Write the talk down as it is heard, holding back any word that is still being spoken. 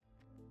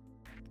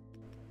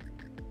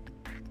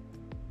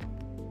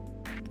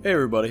Hey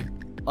everybody.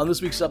 On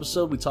this week's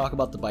episode, we talk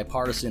about the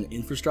Bipartisan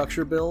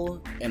Infrastructure Bill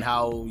and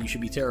how you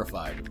should be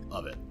terrified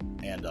of it.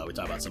 And we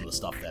talk about some of the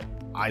stuff that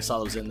I saw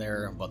that was in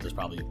there, but there's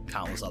probably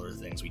countless other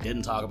things we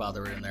didn't talk about that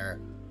were in there.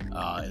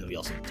 And we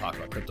also talk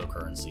about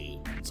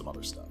cryptocurrency and some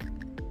other stuff.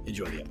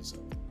 Enjoy the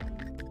episode.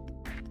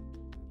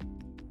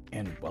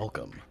 And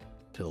welcome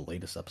to the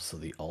latest episode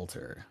of The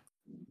Altar.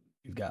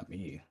 You've got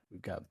me.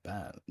 We've got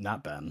Ben.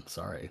 Not Ben,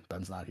 sorry.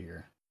 Ben's not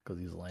here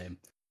because he's lame.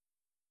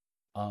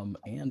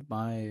 And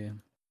my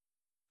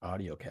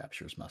audio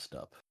capture's messed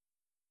up.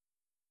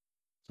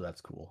 So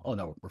that's cool. Oh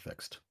no, we're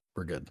fixed.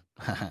 We're good.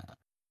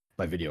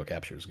 My video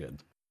capture is good.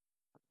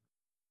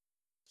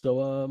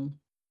 So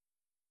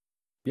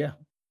yeah.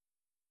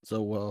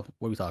 So what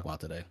are we talking about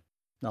today?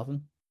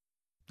 Nothing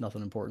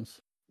importance.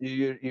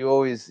 You're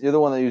the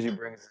one that usually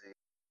brings the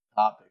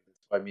topic.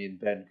 That's why me and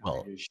Ben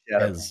Well, just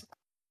shadow.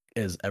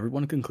 as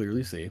everyone can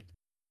clearly see,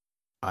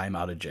 I'm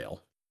out of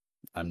jail.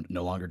 I'm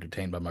no longer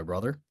detained by my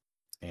brother.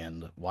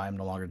 And why I'm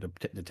no longer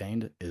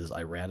detained is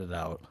I ratted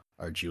out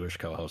our Jewish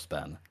co-host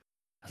Ben.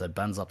 I said,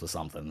 Ben's up to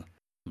something.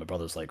 My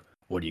brother's like,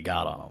 what do you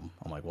got on him?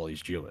 I'm like, well,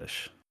 he's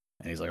Jewish.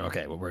 And he's like,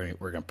 okay, well,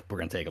 we're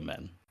gonna take him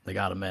in. They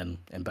got him in,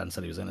 and Ben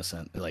said he was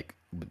innocent. They're like,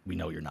 we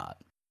know you're not.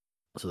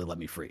 So they let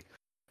me free.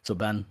 So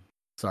Ben,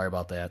 sorry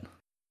about that.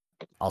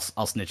 I'll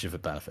snitch if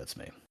it benefits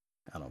me.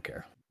 I don't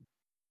care.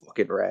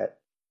 Fucking rat.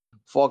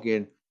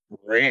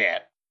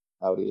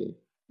 Out here.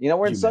 You're not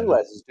wearing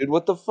sunglasses, dude.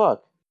 What the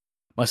fuck?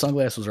 My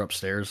sunglasses are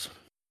upstairs.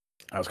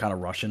 I was kind of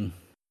rushing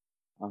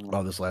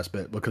on this last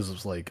bit because it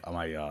was like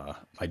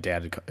my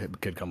dad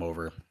could come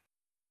over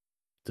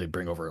to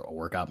bring over a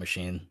workout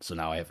machine, so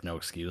now I have no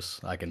excuse.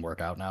 I can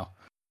work out now.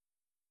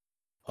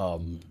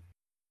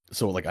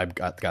 So like I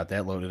got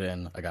that loaded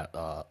in. I got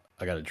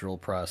a drill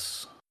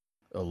press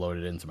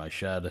loaded into my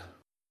shed.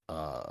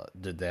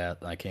 Did that,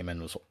 and I came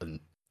in and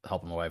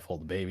helping my wife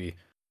hold the baby,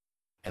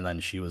 and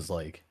then she was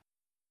like,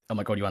 "I'm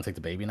like, oh, do you want to take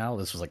the baby now?"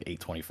 This was like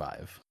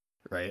 8:25.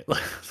 Right?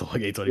 So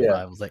like 8:25,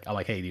 yeah. I'm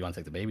like, hey, do you want to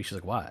take the baby? She's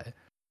like, why?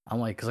 I'm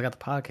like, because I got the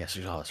podcast.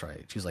 She's like, oh, that's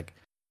right. She's like,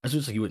 I was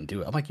just like, you wouldn't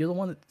do it. I'm like, you're the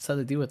one that said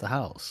to do it at the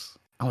house.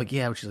 I'm like,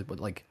 yeah. She's like, but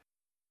like,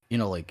 you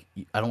know, like,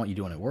 I don't want you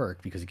doing it at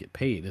work because you get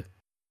paid.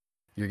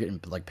 You're getting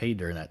like paid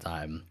during that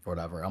time or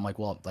whatever. I'm like,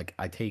 well, like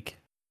I take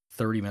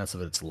 30 minutes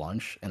of it's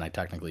lunch and I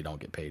technically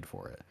don't get paid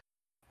for it.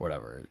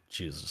 Whatever.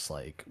 She's just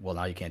like, well,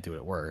 now you can't do it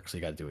at work, so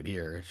you got to do it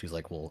here. She's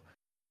like, well,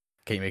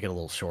 can you make it a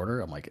little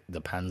shorter? I'm like, it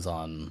depends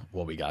on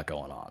what we got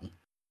going on.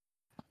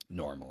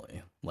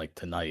 Normally, like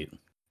tonight,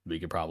 we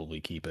could probably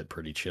keep it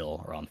pretty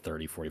chill around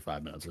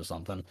 30-45 minutes or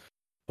something.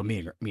 But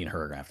me and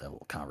her are gonna have to have a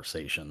little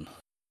conversation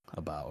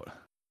about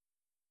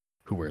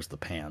who wears the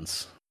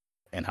pants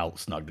and how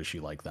snug does she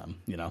like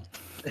them, you know?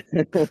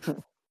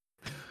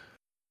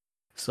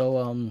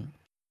 So no,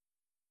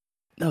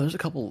 there's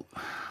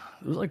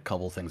like a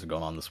couple things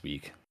going on this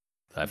week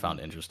that I found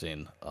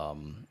interesting.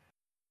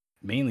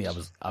 Mainly it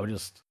was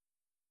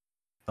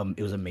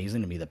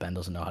amazing to me that Ben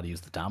doesn't know how to use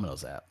the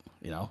Domino's app,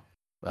 you know?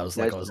 I was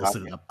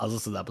listening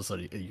to the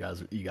episode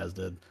you guys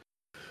did.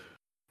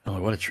 I'm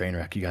like, what a train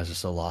wreck! You guys are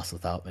so lost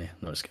without me.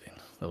 No, just kidding.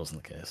 That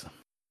wasn't the case.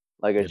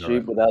 Like a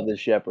sheep without the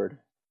shepherd.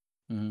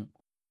 Mm-hmm.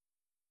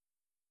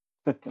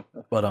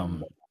 But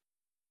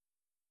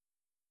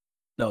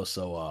no.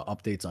 So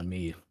updates on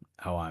me,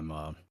 how I'm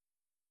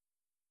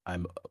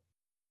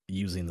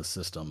using the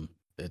system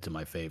to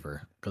my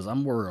favor because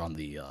I'm more on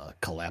the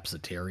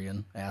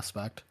collapsitarian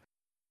aspect.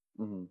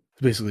 Mm-hmm.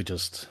 Basically,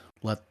 just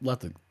let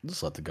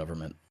the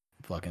government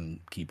fucking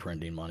keep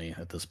printing money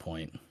at this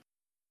point.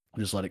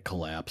 Just let it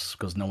collapse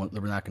because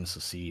we're not going to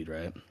secede,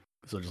 right?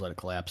 So just let it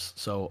collapse.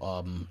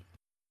 So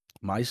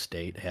my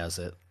state has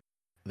it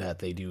that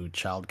they do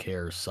child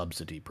care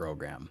subsidy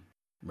program,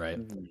 right?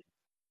 Mm-hmm.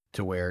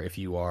 To where if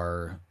you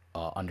are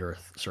under a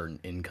certain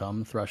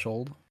income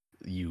threshold,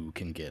 you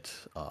can get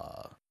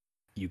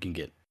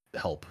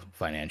help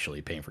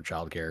financially paying for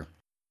child care,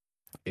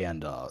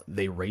 and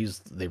they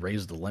raised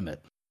the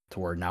limit to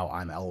where now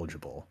I'm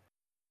eligible.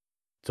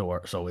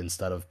 So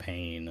instead of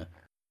paying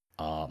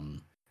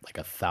like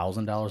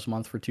 $1,000 a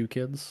month for 2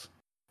 kids,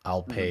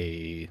 I'll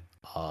pay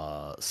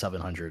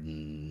 $700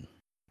 and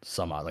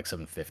some odd, like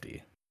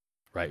 $750,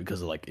 right?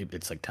 Because like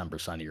it's like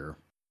 10% of your,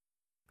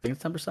 I think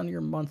it's 10% of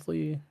your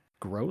monthly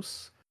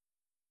gross,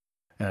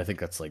 and I think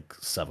that's like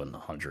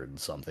 700 and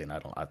something. I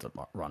have to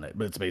run it,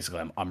 but it's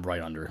basically I'm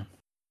right under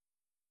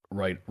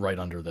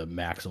the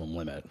maximum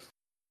limit.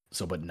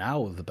 So, but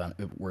now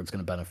where it's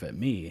going to benefit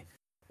me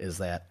is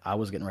that I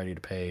was getting ready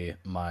to pay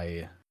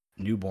my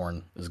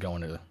newborn is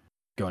going to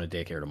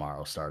daycare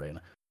tomorrow starting.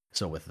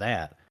 So with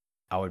that,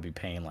 I would be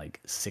paying like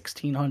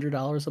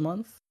 $1,600 a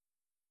month.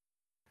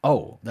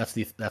 Oh, that's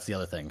the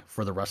other thing.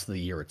 For the rest of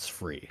the year, it's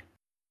free.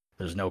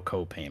 There's no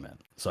co-payment,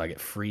 so I get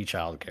free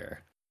childcare,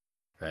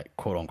 right?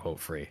 "Quote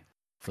unquote" free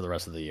for the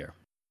rest of the year.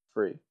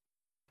 Free.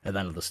 And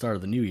then at the start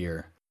of the new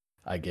year,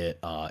 I get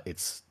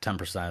it's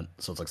 10%,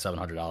 so it's like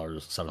 $700,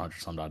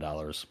 $700 some odd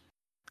dollars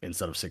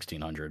instead of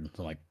 $1,600.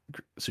 So I'm like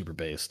super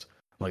based.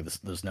 I'm like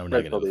there's no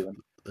negative.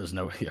 There's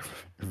no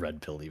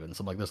red pill even.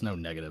 So I'm like there's no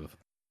negative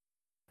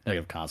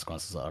negative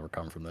consequences that ever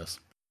come from this.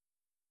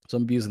 So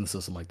I'm abusing the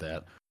system like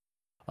that.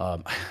 I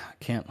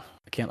can't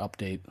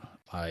update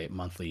my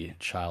monthly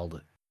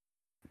child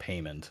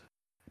payment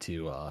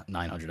to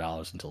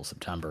 $900 until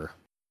September.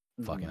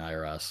 Fucking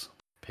IRS,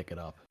 pick it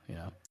up.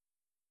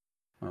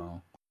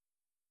 Oh,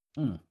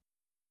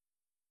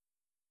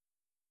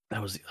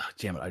 that was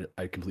damn it.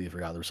 I completely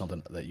forgot there was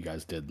something that you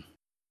guys did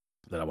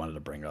that I wanted to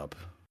bring up,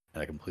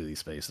 and I completely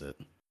spaced it.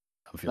 I'm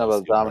Not feeling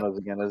about stupid. Domino's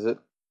again, is it?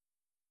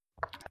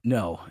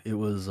 No, it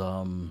was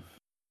I don't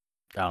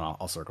know.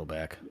 I'll circle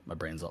back. My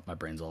brain's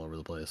all over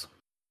the place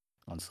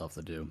on stuff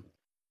to do.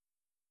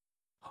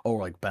 Oh,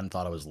 like Ben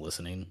thought I was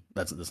listening.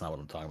 That's not what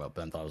I'm talking about.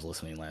 Ben thought I was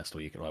listening last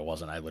week, and I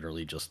wasn't. I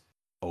literally just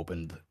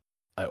opened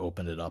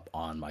it up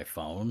on my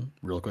phone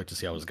real quick to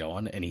see how it was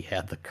going, and he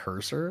had the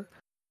cursor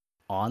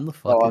on the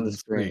Oh, on the fucking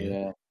screen, screen,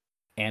 yeah.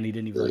 and he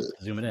didn't even like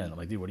zoom it in. I'm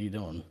like, dude, what are you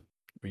doing?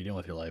 What are you doing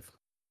with your life?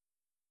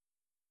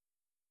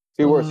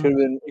 Be worse. Could have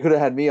been. You could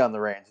have had me on the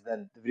reins, and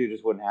then the video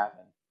just wouldn't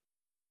happen.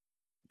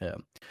 Yeah,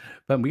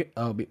 but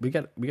we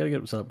got to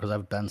get it set up because I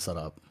have Ben set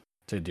up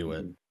to do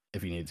it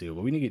if you need to,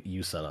 but we need to get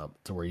you set up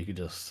to where you could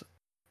just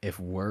if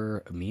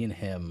we're me and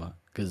him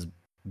because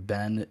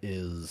Ben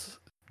is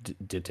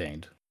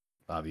detained,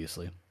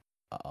 obviously.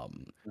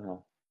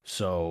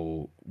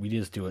 So we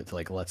just do it to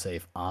like let's say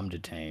if I'm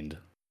detained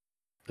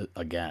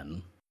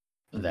again,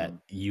 that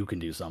you can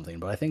do something.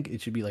 But I think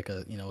it should be like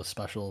a a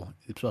special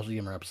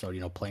gamer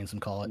episode. Playing some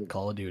Call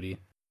of Duty,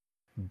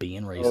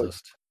 being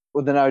racist.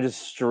 Well, then I would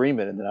just stream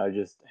it, and then I would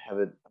just have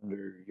it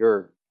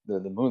under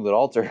the Moonlit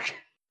Altar.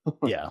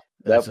 Yeah,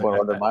 At that point,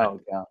 under my own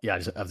account. Yeah,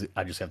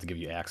 I just have to give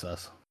you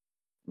access.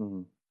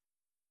 Mm-hmm.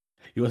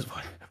 It was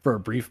for a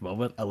brief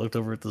moment. I looked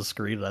over at the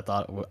screen and I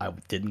thought I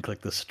didn't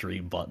click the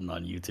stream button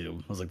on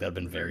YouTube. I was like, that'd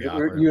been very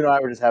awkward. You and I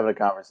were just having a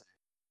conversation.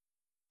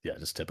 Yeah,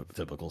 just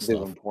typical The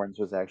stuff. importance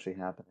was actually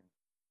happening,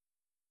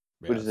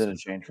 Yeah, which didn't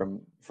change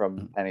from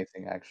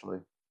anything actually.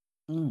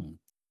 Now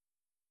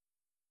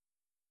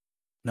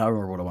I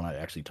remember what I want to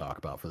actually talk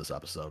about for this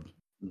episode.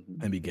 In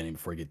the beginning,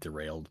 before I get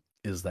derailed,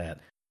 is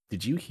that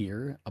did you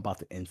hear about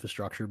the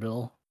infrastructure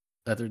bill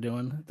that they're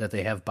doing? That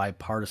they have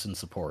bipartisan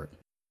support.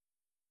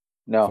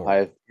 No,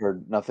 I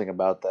heard nothing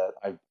about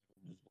that.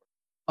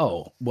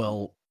 Oh,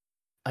 well,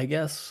 I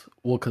guess,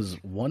 because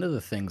one of the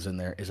things in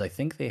there is I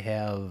think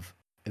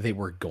they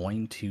were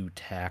going to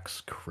tax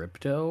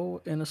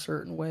crypto in a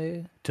certain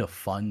way to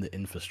fund the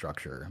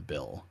infrastructure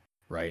bill,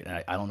 right?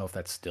 And I don't know if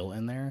that's still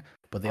in there,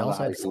 but they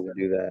also have to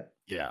do that.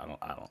 Yeah,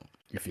 I don't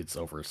if it's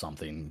over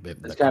something.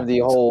 That's kind of the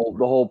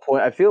whole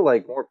point. I feel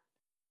like more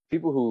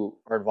people who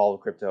are involved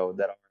with crypto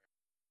that are,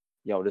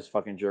 just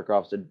fucking jerk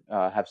offs to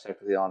have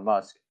sex with Elon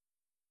Musk.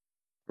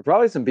 There are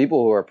probably some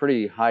people who are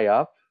pretty high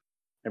up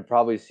and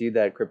probably see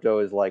that crypto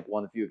is like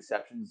one of the few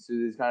exceptions to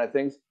these kind of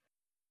things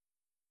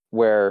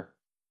where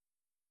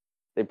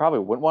they probably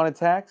wouldn't want it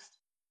taxed.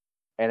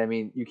 And I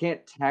mean, you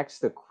can't tax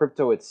the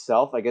crypto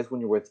itself. I guess when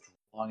you're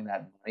withdrawing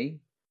that money,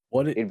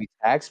 it'd be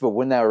taxed. But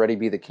wouldn't that already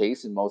be the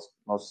case in most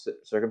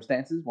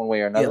circumstances, one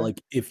way or another? Yeah,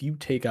 like if you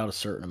take out a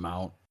certain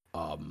amount,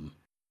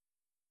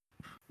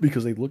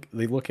 because they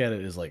look at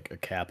it as like a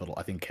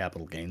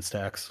capital gains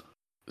tax.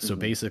 So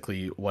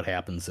basically, what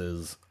happens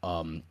is,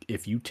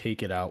 if you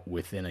take it out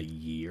within a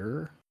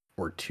year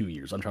or 2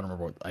 years, I'm trying to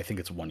remember. I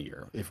think it's 1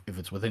 year. If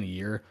it's within a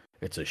year,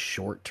 it's a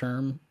short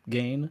term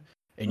gain,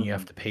 and you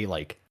have to pay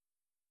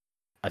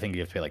I think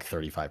you have to pay like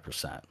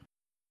 35%,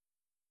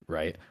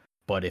 right?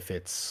 But if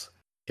it's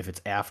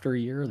after a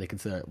year, they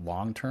consider it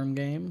long term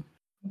gain,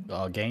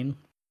 and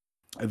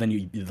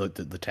then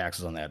the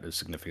taxes on that is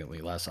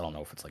significantly less. I don't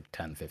know if it's like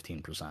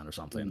 10-15% or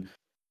something,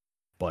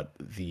 but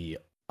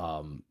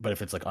but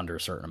if it's like under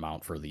a certain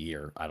amount for the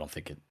year, I don't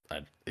think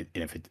and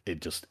if it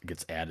just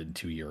gets added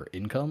to your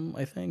income,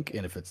 I think,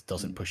 and if it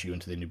doesn't push you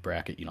into the new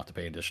bracket, you don't have to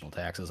pay additional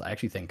taxes. I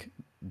actually think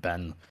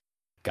Ben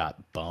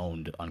got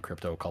boned on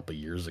crypto a couple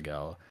years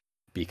ago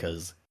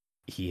because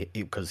he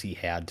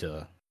had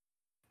to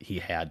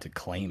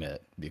claim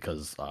it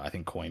because I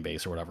think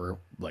Coinbase or whatever,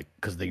 like,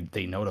 because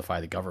they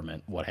notify the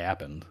government what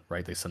happened,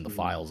 right? They send the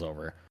files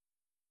over,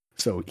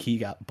 so he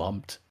got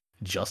bumped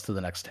just to the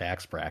next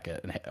tax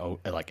bracket and had to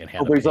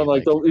he's on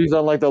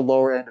the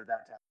lower end of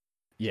that tax.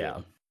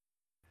 Yeah.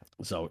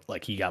 So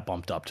like he got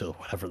bumped up to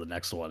whatever the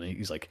next one. And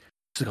he's like,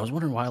 I was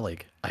wondering why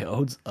like I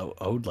owed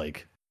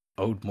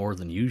more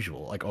than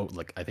usual. Like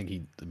I think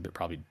he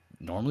probably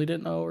normally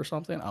didn't owe or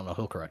something. I don't know.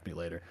 He'll correct me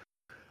later.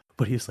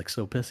 But he's like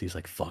so pissed. He's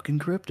like, fucking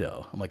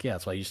crypto. I'm like, yeah,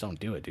 that's why you just don't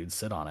do it, dude.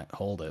 Sit on it,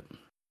 hold it.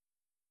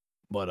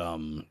 But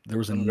there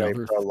was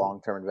another for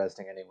long term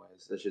investing,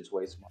 anyways. This shit's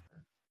way smarter.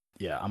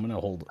 Yeah, I'm gonna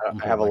hold. I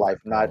have a life.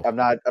 I'm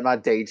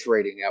not day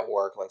trading at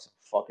work like some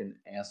fucking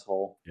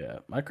asshole. Yeah,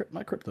 my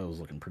crypto is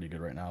looking pretty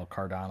good right now.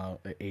 Cardano,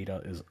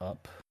 ADA is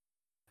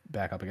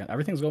back up again.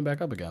 Everything's going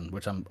back up again,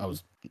 which I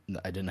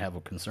didn't have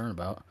a concern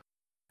about.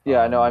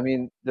 Yeah, no, I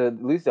mean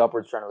at least the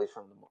upwards trend, at least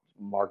from the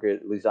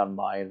market, at least on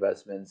my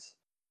investments,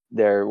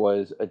 there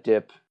was a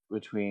dip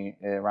between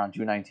around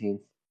June 19th,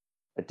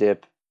 a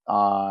dip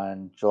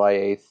on July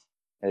 8th,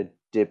 a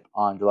dip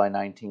on July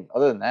 19th.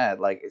 Other than that,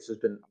 like it's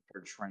just been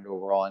upward trend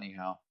overall.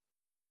 Anyhow,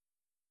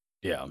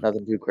 Yeah.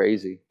 nothing too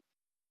crazy.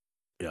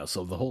 Yeah.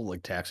 So the whole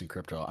like taxing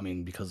crypto, I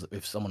mean, because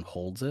if someone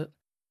holds it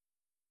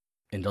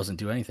and doesn't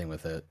do anything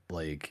with it,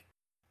 like,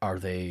 are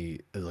they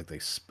like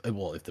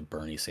well, if the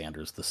Bernie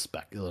Sanders, the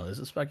is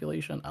it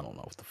speculation? I don't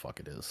know what the fuck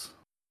it is.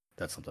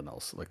 That's something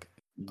else. Like,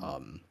 Mhm.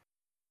 um,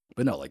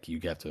 but no, like you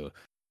have to.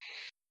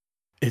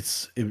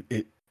 It's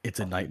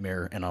a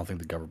nightmare, and I don't think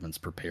the government's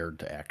prepared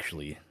to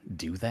actually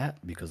do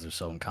that because they're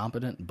so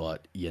incompetent.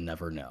 But you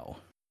never know;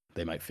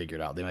 they might figure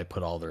it out. They might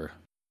put all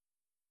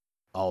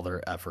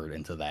their effort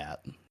into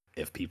that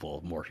if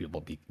more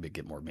people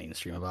get more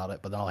mainstream about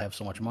it. But then I'll have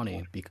so much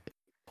money.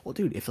 Well,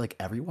 dude, if like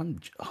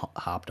everyone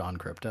hopped on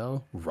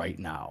crypto right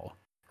now,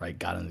 right,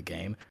 got in the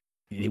game,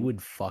 it Mhm.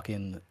 would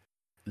fucking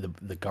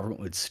the government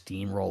would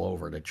steamroll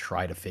over to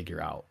try to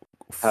figure out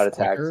How to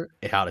tax? quicker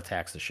how to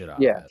tax the shit out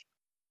of Yeah. it.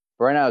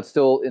 Right now, it's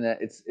still in that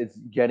it's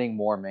getting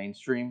more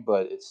mainstream,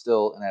 but it's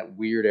still in that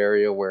weird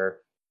area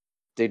where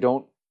they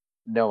don't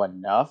know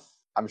enough.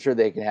 I'm sure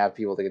they can have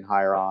people they can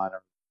hire on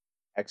or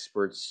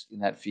experts in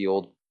that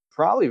field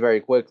probably very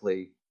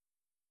quickly.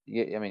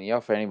 I mean, you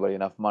offer anybody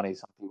enough money,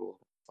 some people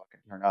fucking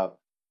turn up.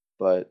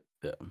 But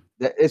Yeah.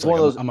 it's So like one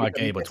of those. I'm like,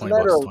 hey, but It's a $20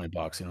 matter is of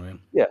 $20, you know what I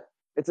mean? yeah.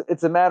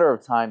 It's a matter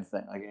of time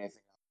thing, like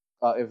anything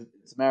else. If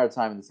it's a matter of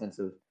time in the sense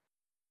of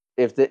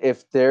if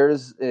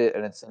there's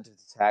an incentive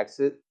to tax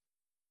it,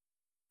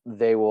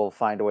 they will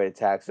find a way to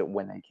tax it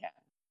when they can.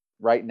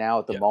 Right now,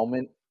 at the Yeah.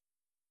 moment,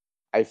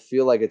 I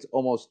feel like it's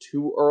almost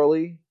too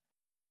early.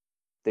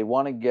 They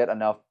want to get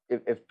enough.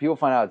 If people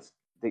find out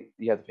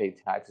you have to pay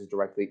taxes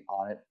directly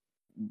on it,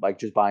 like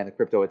just buying the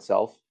crypto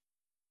itself,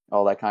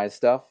 all that kind of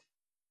stuff.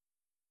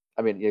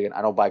 I mean, again,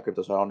 I don't buy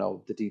crypto, so I don't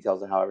know the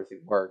details of how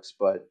everything works.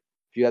 But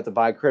if you have to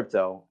buy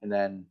crypto and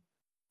then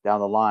down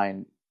the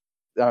line,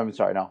 I'm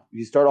sorry, no, if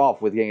you start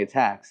off with getting it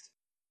taxed,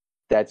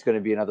 that's going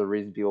to be another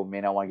reason people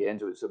may not want to get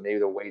into it. So maybe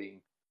they're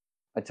waiting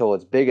until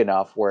it's big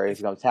enough where I, it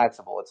becomes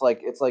taxable. It's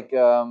like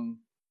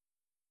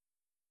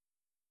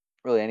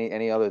really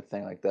any other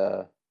thing like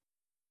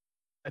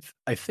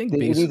I think it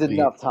needs basically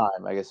enough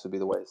time. I guess would be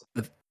the way.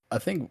 I I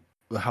think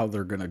how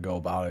they're gonna go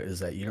about it is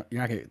that you're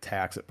not gonna get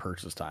taxed at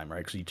purchase time, right?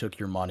 Because you took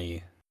your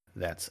money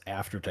that's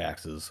after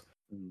taxes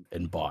Mm,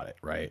 and bought it,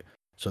 right?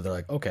 So they're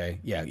like, okay,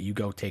 yeah, you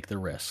go take the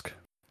risk,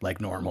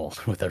 like normal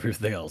with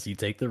everything else. You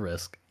take the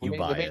risk, you They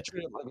buy may it.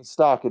 treat it like a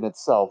stock in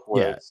itself,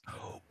 where Yeah. it's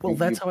Well,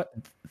 you.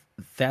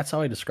 that's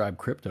how I describe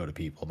crypto to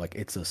people. Like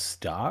it's a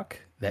stock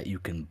that you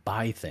can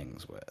buy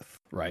things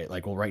with, right?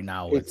 Like, well, right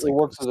now It it's like,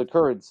 works as a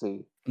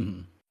currency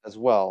mhm. as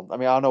well. I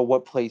mean, I don't know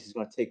what place is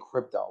going to take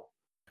crypto.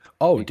 To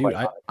Oh, be dude,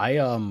 quite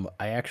honest,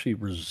 I actually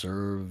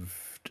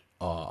reserved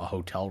a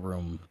hotel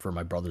room for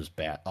my brother's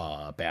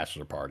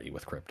bachelor party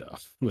with crypto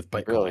with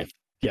really, Bitcoin.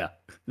 Yeah,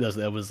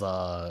 that was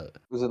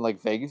was it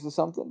like Vegas or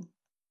something?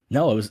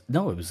 no, it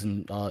was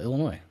in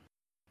Illinois,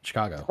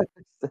 Chicago.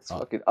 That's Uh,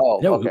 fucking. Oh,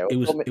 no, okay. it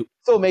was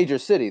Still a major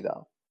city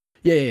though.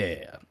 yeah, yeah, yeah,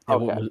 yeah. It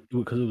Okay. was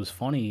because it was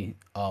funny.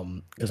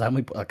 Because I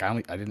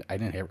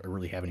didn't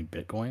really have any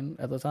Bitcoin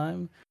at the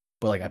time,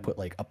 but like I Mhm. put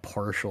like a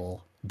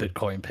partial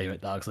Bitcoin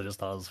payment down because I just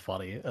thought it was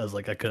funny. I was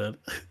like I could.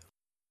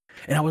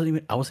 And I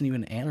wasn't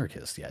even an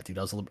anarchist yet, dude.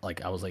 I wasn't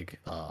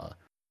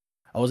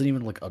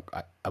even like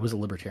I was a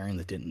libertarian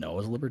that didn't know I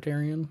was a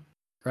libertarian,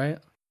 right?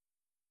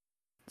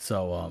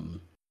 So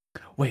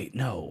wait,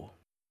 no.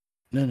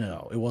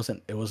 No. It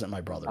wasn't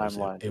my brother's.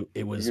 Timeline.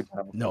 It was Your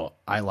timeline. no,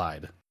 I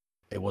lied.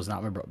 It was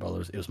not my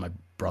brother's. It was my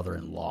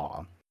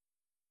brother-in-law.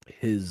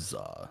 His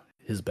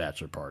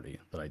bachelor party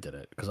that I did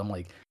it because I'm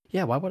like,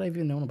 yeah, why would I have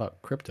even known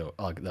about crypto,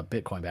 the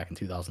Bitcoin back in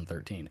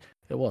 2013?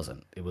 It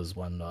wasn't. It was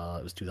when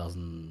it was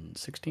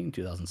 2016,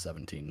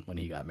 2017 when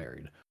he got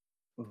married.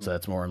 So Mhm.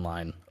 that's more in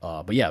line.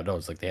 But yeah, no,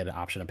 it's like they had an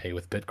option to pay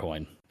with Bitcoin,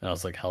 and I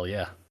was like, hell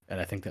yeah. And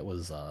I think that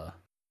was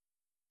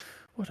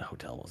what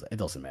hotel was that? It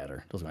doesn't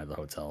matter. It doesn't matter the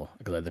hotel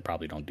because they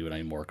probably don't do it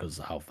anymore because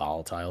of how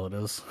volatile it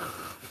is.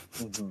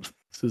 Mhm.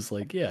 So it's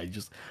like, yeah,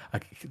 I,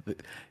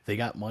 they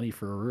got money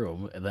for a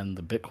room, and then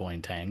the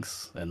Bitcoin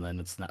tanks, and then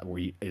it's not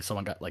where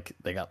someone got like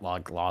they got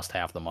lost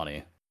half the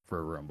money for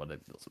a room, but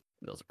it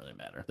doesn't really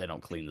matter. They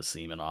don't clean the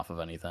semen off of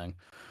anything.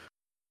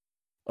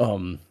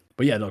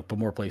 But yeah, no, but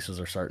more places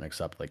are starting to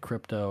accept like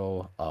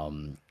crypto.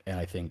 And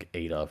I think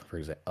ADA, for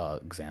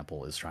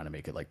example, is trying to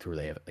make it like through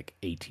they have like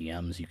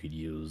ATMs you could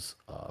use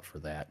for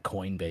that.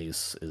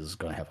 Coinbase is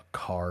going to have a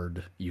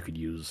card you could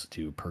use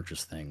to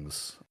purchase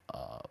things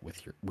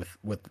with your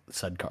with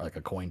said card, like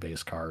a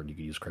Coinbase card. You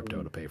could use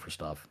crypto Mhm. to pay for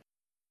stuff.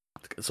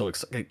 So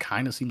it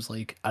kind of seems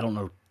like I don't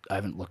know. I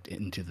haven't looked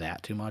into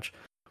that too much,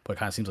 but it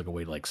kind of seems like a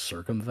way to like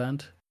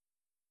circumvent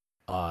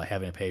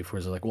having to pay for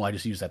it. Like, well, I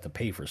just use that to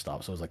pay for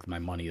stuff. So it's like my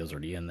money is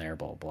already in there,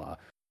 blah, blah.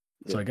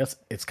 So Yeah. I guess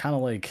it's kind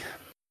of like,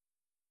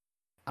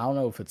 I don't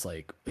know if it's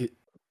like, I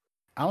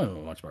don't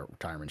know much about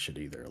retirement shit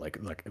either. Like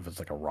if it's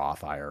like a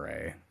Roth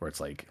IRA where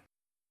it's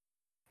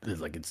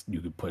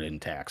you could put in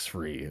tax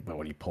free, but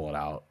when you pull it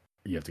out,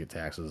 you have to get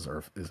taxes.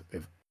 Or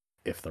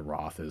if the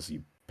Roth is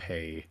you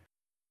pay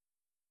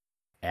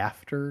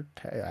after,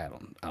 I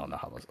don't know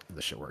how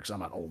this shit works. I'm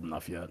not old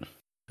enough yet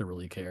to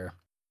really care.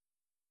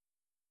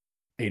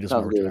 8 is my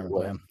Sounds good as retirement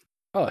well. plan.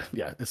 Oh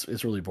yeah,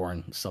 it's really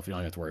boring stuff you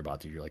don't have to worry about,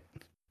 dude.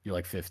 You're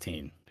like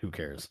 15. Who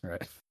cares,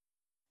 right?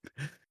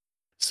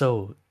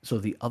 So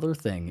the other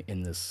thing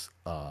in this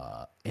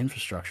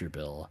infrastructure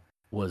bill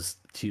was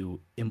to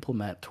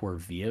implement to where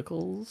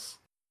vehicles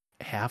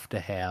have to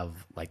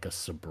have like a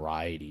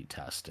sobriety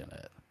test in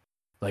it,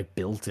 like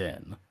built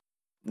in,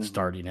 Hmm.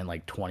 starting in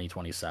like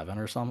 2027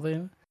 or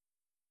something,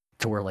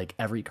 to where like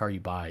every car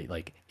you buy,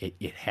 like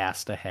it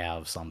has to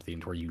have something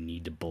to where you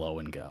need to blow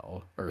and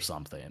go or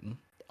something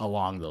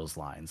along those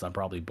lines. I'm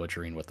probably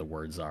butchering what the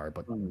words are,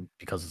 but Hmm.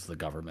 because it's the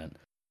government,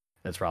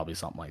 it's probably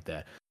something like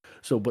that.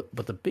 So, but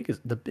the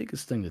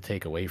biggest thing to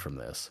take away from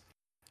this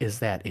is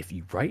that if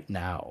you right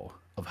now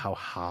of how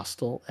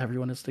hostile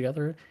everyone is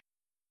together,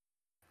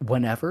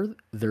 whenever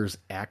there's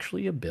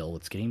actually a bill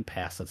that's getting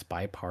passed that's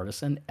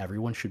bipartisan,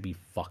 everyone should be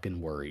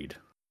fucking worried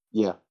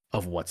Yeah,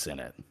 of what's in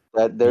it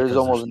that there's because there's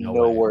almost no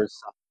no way. worse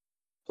sign,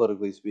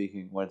 politically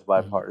speaking, when it's Mhm.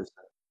 bipartisan.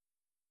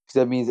 Because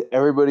that means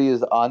everybody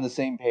is on the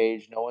same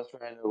page. No one's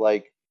trying to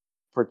like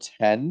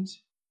pretend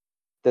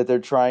that they're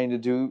trying to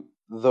do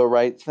the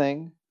right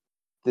thing.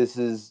 This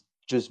is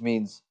just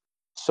means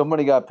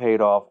somebody got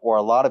paid off, or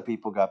a lot of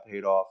people got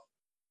paid off,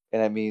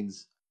 and it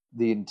means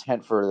the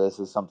intent for this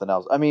is something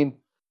else. I mean,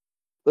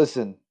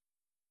 listen,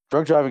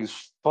 drunk driving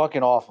is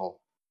fucking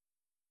awful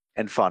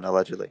and fun,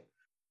 allegedly.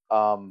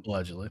 Um,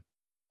 Allegedly.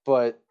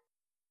 but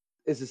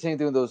it's the same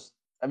thing with those.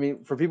 I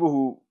mean, for people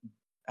who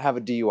have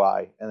a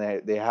DUI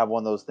and they have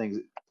one of those things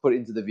put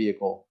into the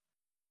vehicle,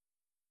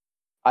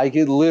 I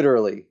could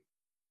literally,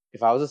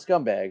 if I was a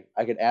scumbag,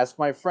 I could ask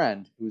my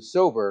friend who's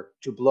sober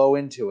to blow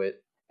into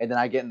it, and then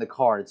I get in the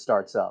car and it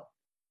starts up.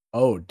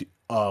 Oh,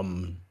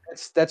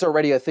 That's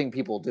already a thing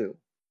people do.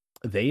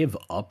 they have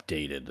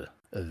updated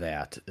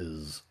that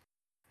is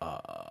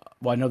well,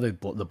 I know the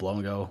blow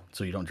and go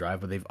so you don't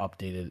drive, but they've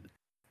updated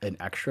an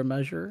extra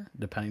measure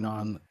depending Mhm.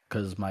 on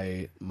because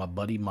my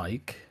buddy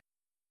Mike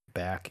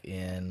back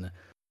in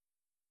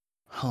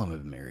how long have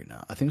I been married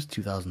now? I think it was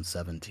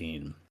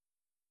 2017.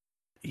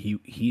 He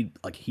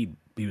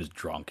was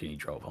drunk and he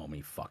drove home.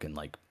 He fucking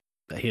like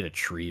hit a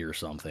tree or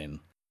something,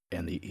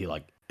 and he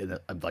like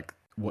like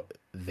what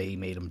they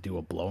made him do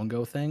a blow and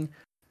go thing,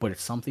 but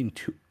it's something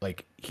to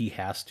like he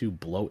has to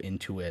blow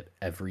into it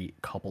every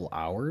couple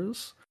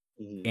hours,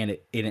 Mhm. and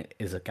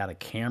it got a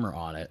camera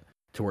on it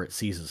to where it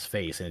sees his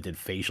face and it did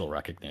facial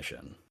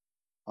recognition.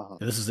 Uh-huh.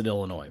 And this is in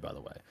Illinois, by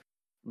the way.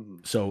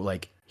 Mhm. So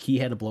like he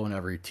had to blow in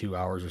every 2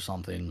 hours or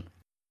something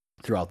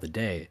throughout the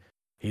day.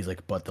 He's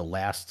like, but the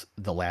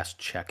last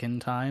check-in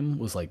time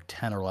was like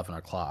 10 or 11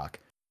 o'clock,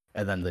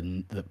 and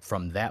then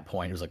from that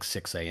point it was like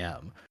 6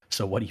 a.m.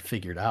 So what he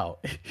figured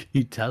out,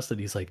 he tested.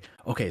 He's like,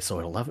 okay, so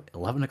at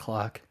 11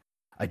 o'clock,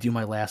 I do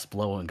my last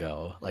blow and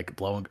go, like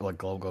blow and like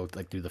blow and go,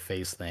 like do the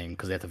face thing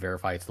because they have to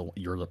verify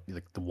you're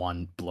like the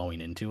one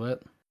blowing into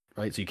it,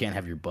 right? So you can't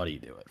have your buddy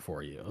do it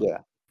for you Yeah.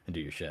 and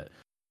do your shit.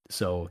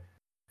 So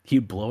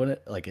he'd blow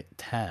it like at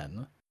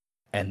 10,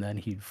 and then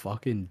he'd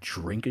fucking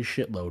drink a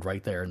shitload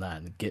right there and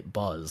then, get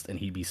buzzed, and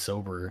he'd be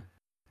sober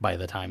by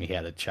the time he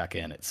had to check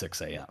in at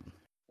 6 a.m.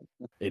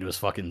 It was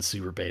fucking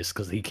super based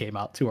because he came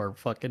out to our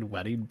fucking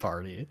wedding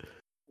party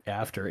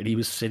after, and he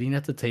was sitting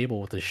at the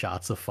table with the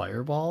shots of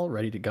Fireball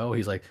ready to go.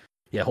 He's like,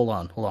 "Yeah, hold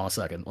on, one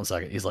second."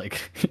 He's like,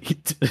 he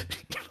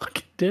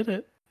fucking did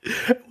it.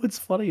 What's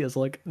funny is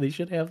like they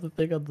should have the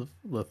thing on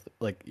the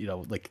like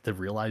like to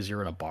realize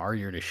you're in a bar,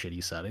 you're in a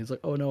shitty setting. It's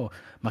like, oh no,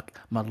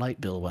 my light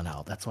bill went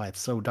out. That's why it's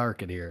so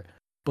dark in here.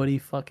 But he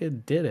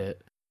fucking did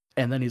it,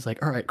 and then he's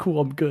like, all right,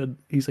 cool, I'm good.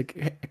 He's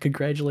like,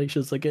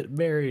 congratulations, I get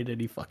married, and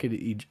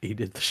he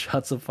did the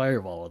shots of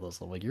Fireball with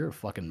us. I'm like, you're a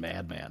fucking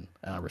madman,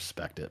 and I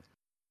respect it.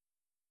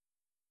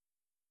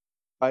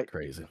 I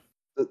Crazy.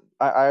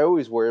 I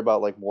always worry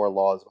about like more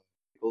laws on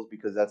vehicles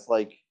because that's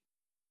like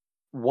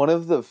one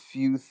of the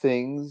few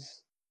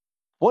things.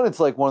 One, it's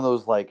like one of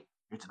those like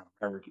it's an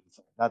American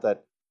thing. Not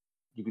that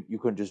you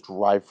couldn't just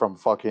drive from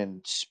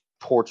fucking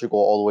Portugal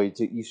all the way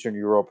to Eastern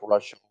Europe,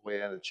 Russia, all the way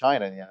down to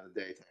China in the end of the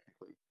day,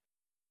 technically.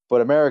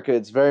 But America,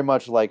 it's very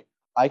much like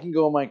I can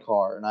go in my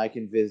car and I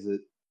can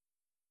visit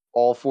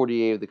all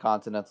 48 of the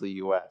continental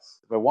U.S.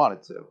 if I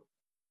wanted to.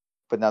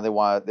 But now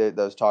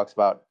those talks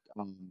about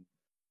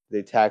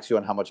they tax you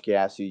on how much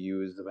gas you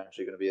use is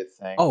eventually going to be a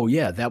thing. Oh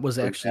yeah, that was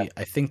For actually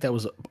example, I think that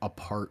was a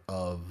part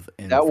of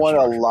an that one a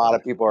infrastructure lot bill.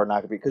 of people are not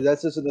going to be because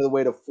that's just another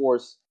way to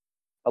force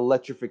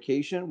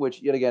electrification.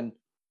 Which yet again,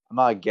 I'm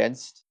not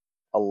against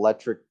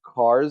electric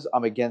cars.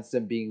 I'm against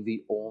them being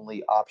the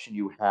only option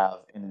you have,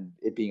 and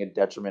it being a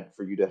detriment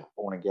for you to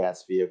own a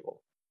gas vehicle.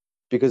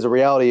 Because the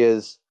reality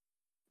is,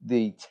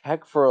 the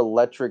tech for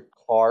electric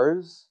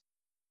cars,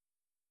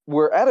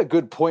 we're at a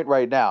good point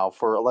right now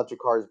for electric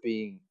cars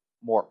being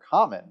more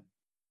common,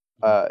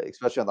 Mhm.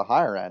 especially on the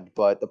higher end.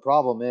 But the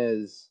problem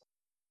is,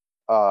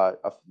 I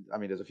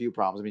mean, there's a few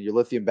problems. I mean, your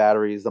lithium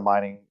batteries, the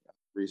mining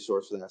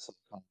resource for that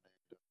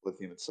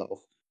lithium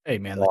itself, Hey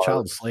man, the are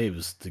child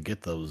slaves to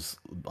get those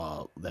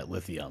that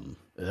lithium.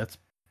 That's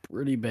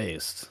pretty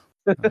based.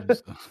 I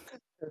just,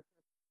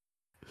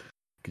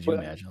 could you but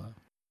imagine that?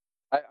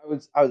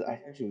 I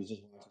actually was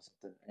just watching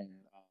something, and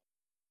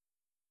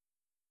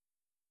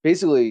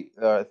basically,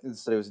 I think the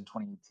study was in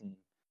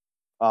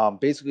 2018.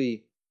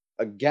 Basically,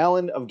 a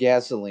gallon of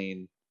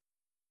gasoline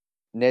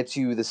nets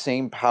you the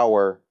same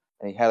power,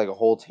 and he had like a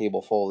whole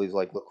table full of these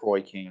like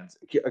LaCroix cans.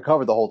 It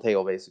covered the whole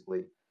table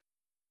basically.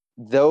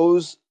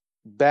 Those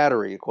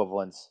battery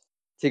equivalents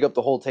take up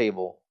the whole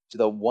table to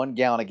the 1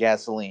 gallon of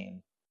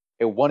gasoline.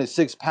 And one is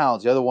 6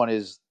 pounds, the other one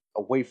is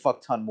a way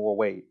fuck ton more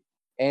weight.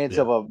 And it's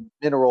Yeah. of a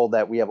mineral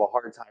that we have a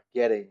hard time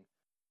getting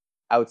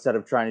outside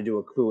of trying to do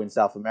a coup in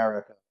South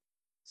America,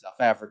 South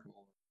Africa.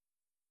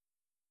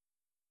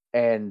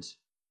 And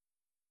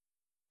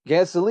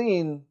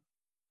gasoline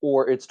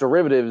or its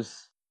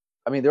derivatives,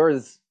 I mean, there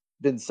has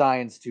been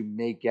science to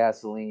make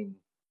gasoline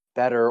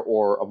better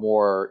or a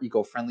more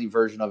eco-friendly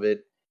version of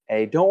it. And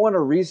I don't want to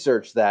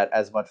research that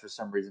as much for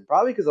some reason.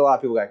 Probably because a lot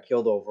of people got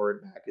killed over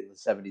it back in the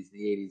 70s and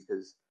the 80s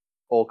because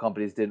oil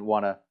companies didn't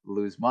want to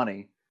lose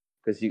money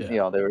because you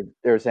Yeah. know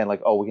they were saying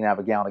like, oh, we can have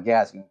a gallon of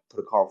gas and put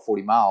a car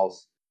 40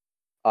 miles.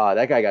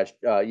 That guy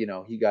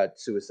got he got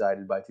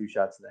suicided by 2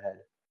 shots in the head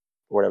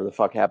or whatever the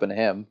fuck happened to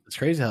him. It's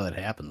crazy how that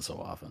happens so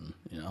often,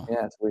 you know?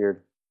 Yeah, it's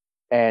weird.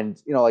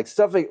 And like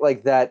stuff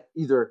like that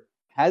either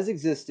has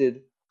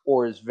existed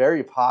or is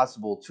very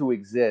possible to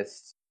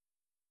exist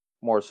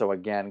more so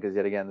again because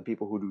yet again the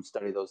people who do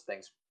study those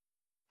things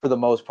for the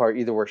most part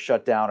either were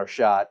shut down or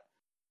shot.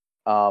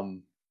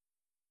 um,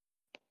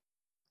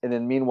 and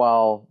then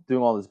meanwhile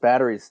doing all this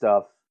battery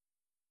stuff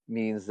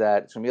means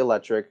that it's going to be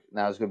electric.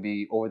 Now it's going to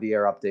be over the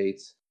air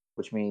updates,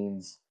 which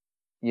means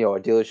a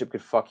dealership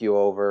could fuck you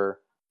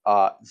over.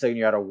 The second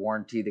you're out of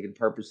warranty, they can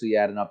purposely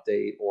add an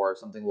update or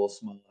something a little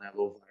small and add a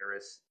little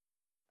virus.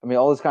 I mean,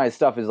 all this kind of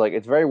stuff is like,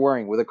 it's very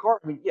worrying. With a car,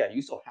 I mean, yeah,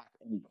 you still hack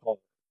any car.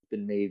 It's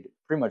been made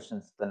pretty much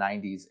since the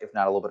 90s, if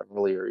not a little bit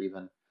earlier,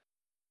 even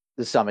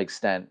to some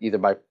extent, either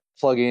by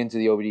plugging into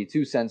the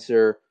OBD2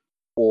 sensor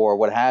or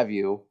what have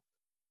you.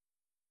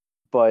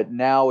 But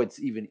now it's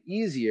even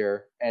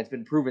easier, and it's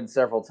been proven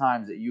several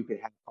times that you could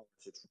have cars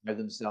to drive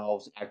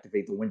themselves,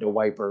 activate the window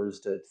wipers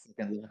to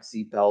fucking lock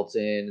seatbelts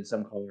in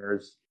some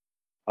cars,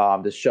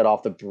 to shut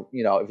off the,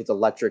 if it's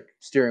electric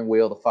steering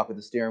wheel, to fuck with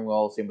the steering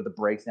wheel. Same with the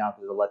brakes now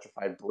because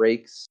electrified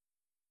brakes.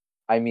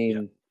 I Yeah.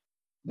 mean,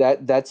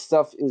 that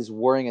stuff is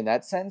worrying in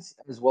that sense,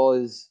 as well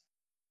as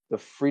the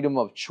freedom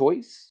of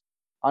choice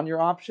on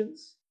your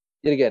options.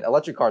 Yet again,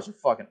 electric cars are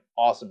fucking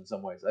awesome in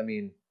some ways. I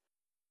mean,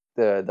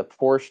 the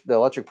Porsche, the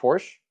electric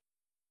Porsche,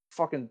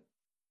 fucking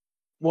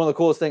one of the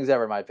coolest things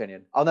ever, in my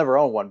opinion. I'll never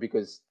own one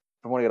because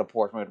if I want to get a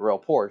Porsche, I'm going to get a real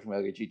Porsche. I'm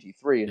going to get a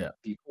GT3 and Yeah.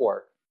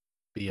 B4.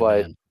 Be a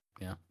But man.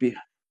 Yeah.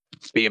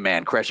 be a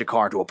man, crash your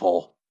car into a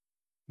pole.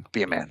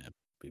 Be a Be a man. man.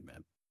 Be a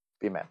man.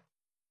 Be a man.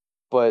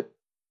 But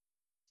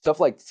stuff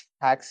like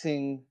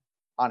taxing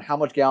on how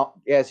much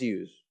gas you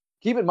use.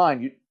 Keep in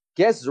mind,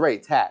 gas is already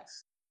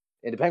taxed.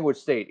 And depending which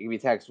state, it can be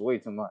taxed way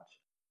too much.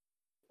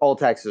 All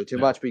taxes are too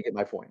Yeah. much, but you get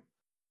my point.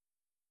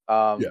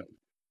 Yeah.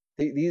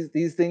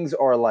 These things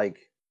are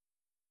like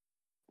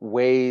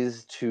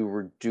ways to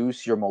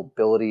reduce your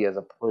mobility as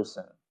a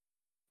person.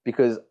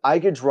 Because I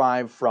could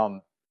drive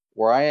from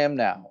where I am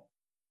now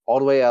all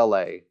the way to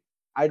LA.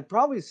 I'd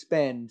probably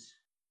spend,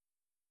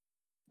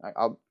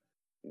 I'll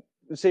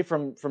say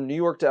from New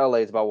York to LA,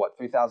 it's about what,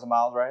 3,000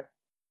 miles, right?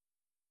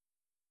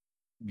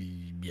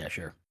 Yeah,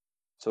 sure.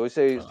 So we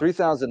say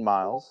 3,000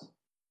 miles.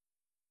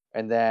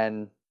 And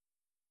then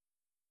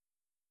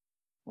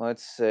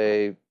let's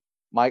say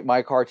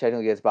my car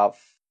technically gets about,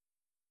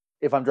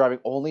 if I'm driving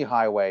only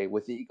highway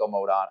with the eco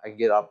mode on, I can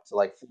get up to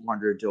like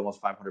 400 to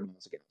almost 500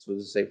 miles a gallon. So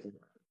let's say 400.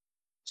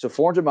 So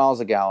 400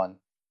 miles a gallon.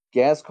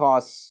 Gas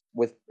costs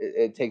with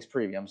it takes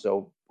premium,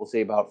 so we'll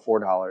say about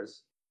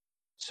 $4.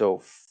 So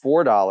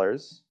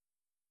 $4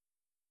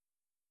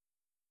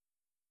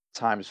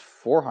 times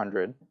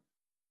 400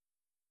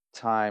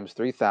 times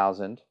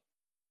 3,000.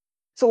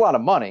 It's a lot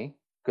of money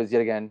because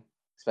yet again,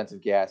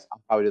 expensive gas.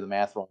 I'll probably do the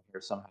math wrong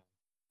here somehow.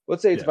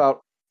 Let's say it's Yeah.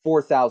 about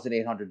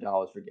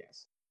 $4,800 for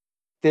gas.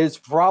 There's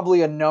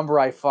probably a number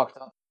I fucked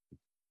up.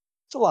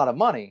 It's a lot of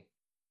money,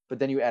 but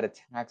then you add a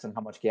tax on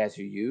how much gas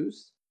you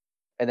use,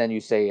 and then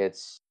you say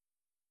it's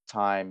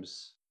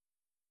times,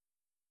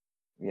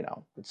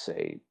 let's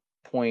say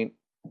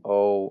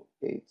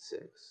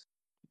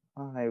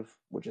 0.0865,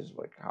 which is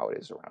like how it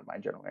is around my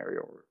general area,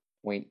 or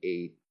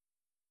 0.82,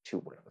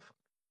 whatever the fuck.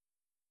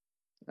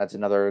 That's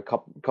another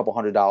couple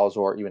 $100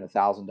 or even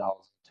 $1,000 on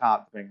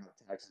top, depending on how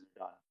the taxes are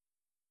done.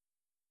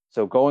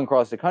 So going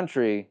across the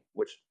country,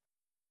 which is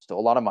still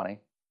a lot of money,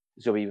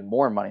 is going to be even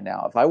more money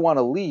now. If I want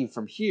to leave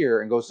from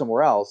here and go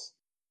somewhere else,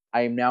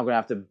 I am now going to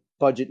have to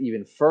budget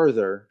even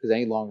further because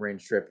any long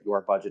range trip you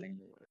are budgeting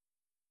more.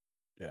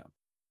 Yeah.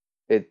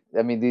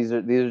 I mean, these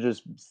are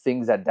just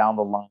things that down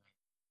the line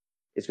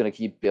it's going to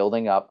keep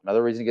building up.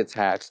 Another reason to get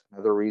taxed.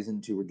 Another reason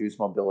to reduce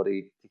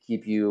mobility, to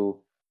keep you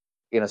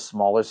in a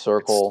smaller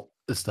circle.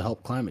 It's to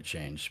help climate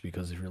change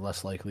because if you're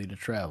less likely to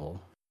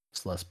travel,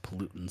 it's less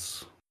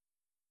pollutants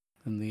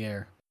in the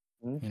air.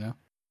 Mm-hmm. You know.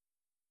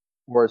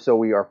 Or so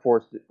we are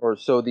forced, or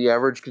so the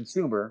average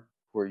consumer,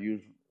 who are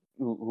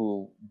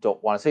who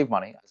don't want to save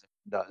money, as it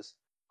does,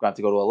 going to have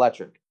to go to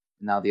electric.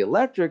 Now the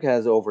electric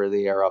has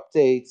over-the-air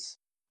updates,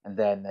 and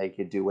then they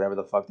could do whatever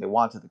the fuck they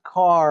want to the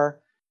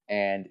car.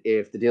 And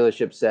if the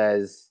dealership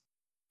says,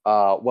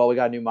 well, we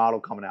got a new model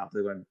coming out,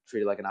 they're going to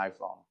treat it like an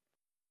iPhone.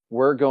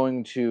 We're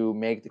going to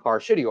make the car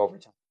shitty over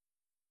time.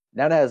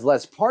 Now it has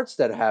less parts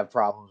that have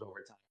problems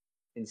over time.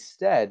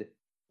 Instead,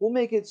 we'll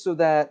make it so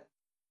that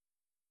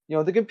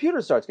the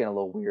computer starts getting a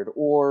little weird,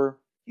 or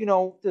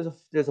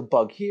there's a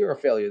bug here, a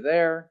failure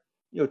there.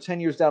 10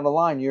 years down the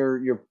line, your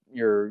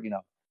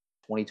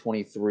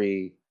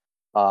 2023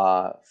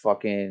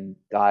 fucking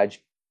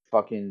Dodge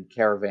fucking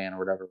Caravan or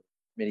whatever,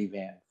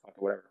 minivan,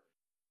 fucking whatever,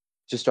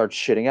 just starts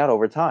shitting out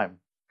over time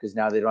because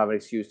now they don't have an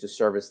excuse to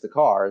service the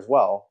car as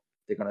well.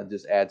 They're gonna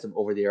just add some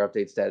over-the-air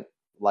updates that,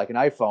 like an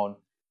iPhone,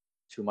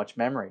 too much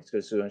memory. It's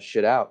going to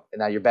shit out, and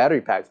now your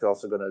battery pack's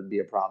also going to be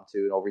a problem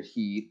too, and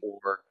overheat,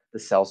 or the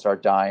cells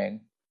start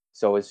dying.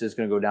 So it's just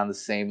going to go down the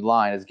same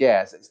line as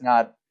gas. It's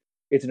not.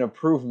 It's an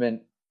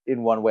improvement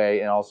in one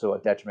way and also a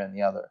detriment in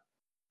the other,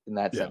 in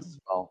that sense as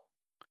well.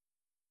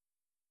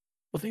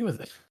 Well, think with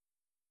it.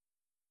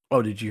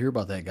 Oh, did you hear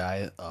about that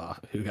guy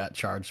who got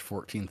charged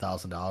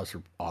 $14,000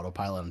 for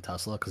autopilot on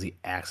Tesla because he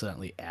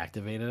accidentally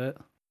activated it?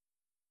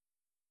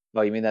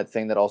 Oh, you mean that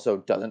thing that also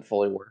doesn't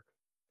fully work?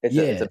 It's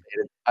Yeah.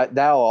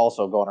 that'll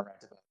also go on a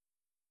rectifier.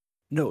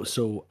 No,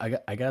 so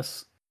I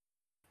guess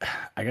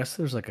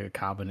there's like a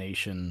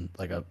combination,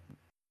 like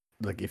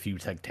if you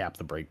tap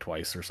the brake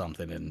twice or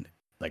something and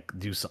like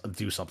do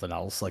something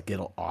else, like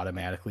it'll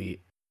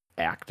automatically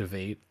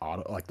activate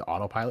the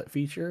autopilot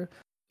feature,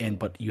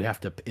 but you have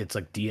to, it's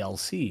like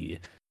DLC,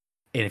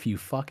 and if you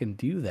fucking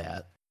do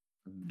that,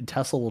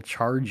 Tesla will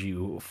charge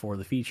you for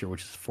the feature,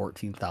 which is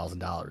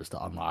 $14,000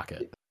 to unlock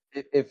it.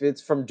 If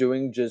it's from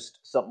doing just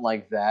something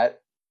like that,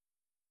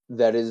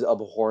 that is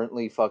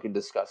abhorrently fucking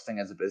disgusting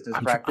as a business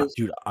practice.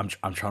 Dude, I'm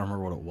trying to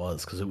remember what it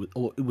was, because it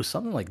was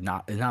something like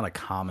not a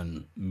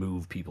common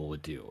move people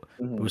would do.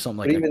 Mm-hmm. It was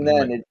something But even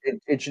then,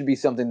 it should be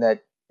something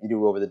that you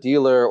do over the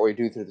dealer, or you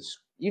do through the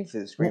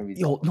screen.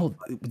 No,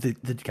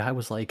 the guy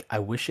was like, I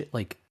wish it,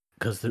 like,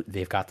 because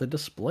they've got the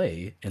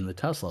display in the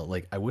Tesla.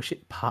 Like, I wish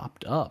it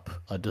popped up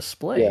a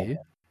display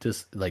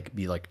just like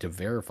be like to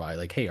verify,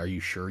 like, hey, are you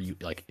sure you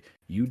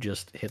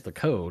just hit the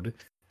code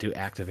to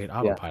activate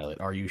autopilot?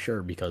 Are you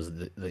sure? Because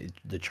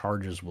the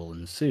charges will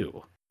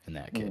ensue in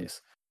that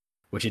case,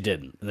 which it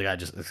didn't. The guy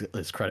just,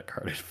 his credit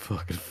card is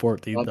fucking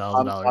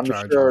 $14,000 charge.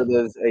 I'm sure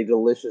there's a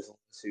delicious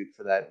lawsuit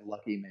for that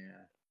lucky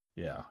man.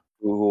 Yeah.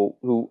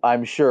 Who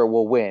I'm sure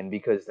will win,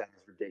 because that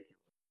is ridiculous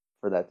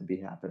for that to be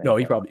happening. No,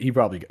 he's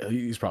probably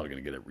going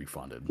to get it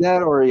refunded.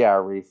 That, or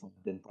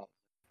refunded.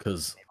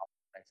 Because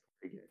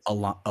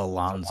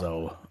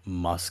Alonzo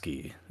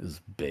Muskie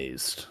is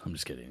based. I'm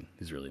just kidding.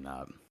 He's really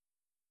not.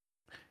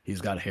 He's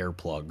got hair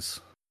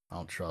plugs. I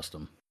don't trust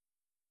him.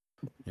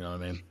 You know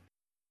what I mean?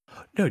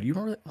 No, do you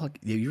remember that? Like,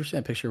 you ever seen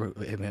a picture of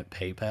him at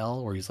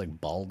PayPal where he's like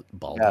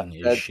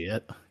balding as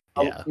shit?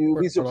 Yeah.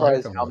 You'd be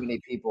surprised how many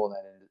people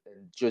that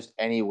just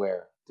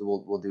anywhere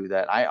will do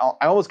that. I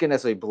almost get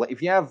necessarily,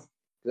 if you have,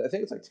 I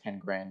think it's like 10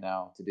 grand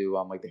now to do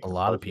like a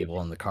lot of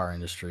people in the car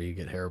industry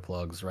get hair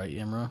plugs, right,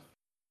 Imra?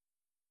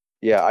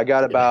 Yeah, I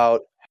got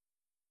about.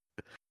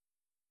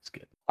 It's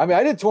good. I mean,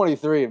 I did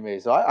 23 of me,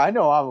 so I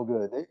know I'm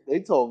good. They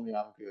told me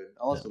I'm good.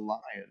 Unless they're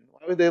lying.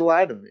 Why would they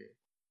lie to me?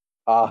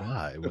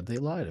 Why would they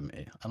lie to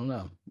me? I don't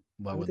know.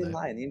 Why would they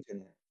lie on the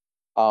internet?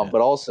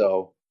 But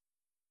also,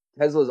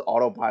 Tesla's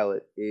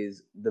autopilot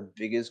is the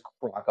biggest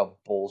crock of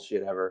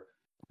bullshit ever,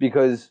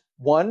 because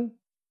one,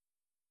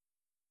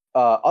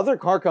 other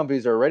car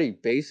companies are already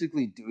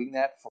basically doing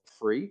that for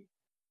free.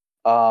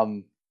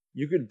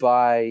 You could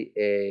buy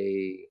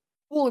a.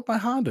 Well, like my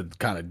Honda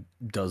kind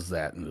of does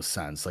that in a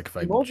sense. Like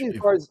most of these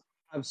cars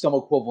have some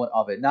equivalent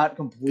of it, not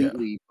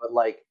completely, but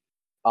like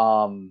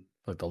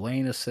the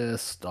lane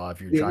assist.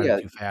 If you're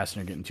driving too fast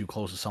and you're getting too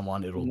close to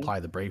someone, it'll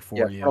apply the brake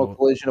for you.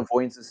 Collision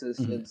avoidance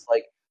assistance,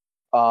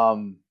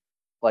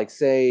 like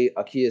say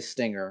a Kia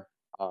Stinger,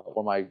 one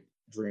of my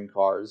dream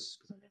cars,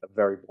 because I have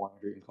very boring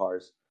dream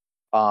cars.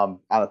 On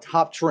the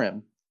top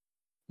trim,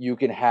 you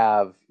can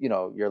have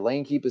your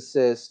lane keep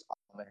assist.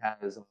 It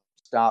has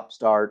stop,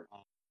 start,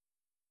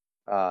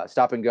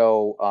 stop and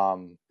go.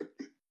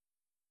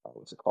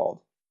 What's it called?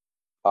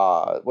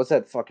 What's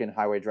that fucking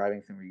highway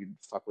driving thing where you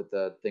fuck with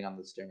the thing on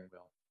the steering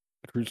wheel?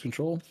 Cruise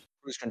control.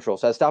 Cruise control.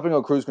 So that's stop and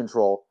go, cruise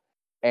control,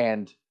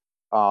 and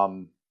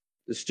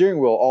the steering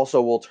wheel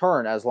also will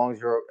turn as long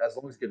as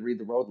you can read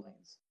the road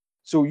lanes.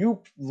 So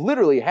you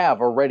literally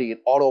have already an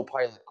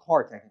autopilot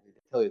car technically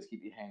to tell you to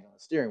keep your hand on the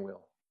steering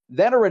wheel.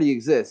 That already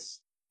exists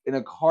in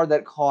a car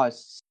that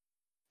costs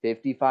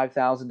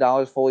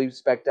 $55,000 fully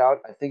spec'd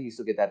out. I think you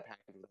still get that package.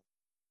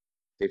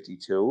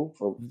 $52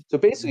 so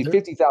basically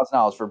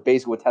 $50,000 for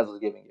basically what Tesla's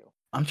giving you.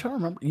 I'm trying to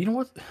remember. You know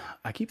what?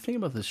 I keep thinking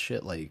about this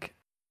shit, like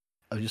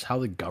just how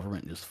the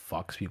government just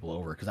fucks people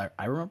over. Because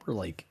I remember,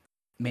 like,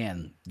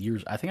 man,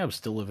 years. I think I was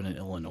still living in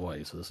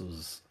Illinois, so this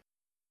was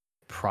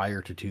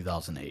prior to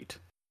 2008,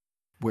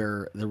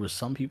 where there was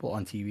some people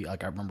on TV,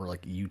 like I remember,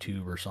 like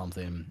YouTube or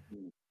something,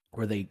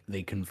 where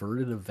they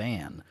converted a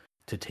van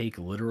to take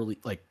literally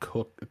like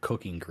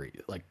cooking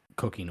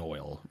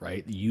oil,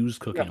 right?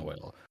 Used Yeah. cooking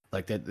oil.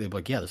 Like that they're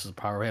like, yeah, this is a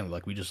power van.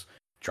 Like we just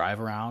drive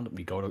around,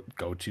 we go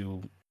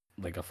to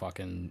like a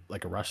fucking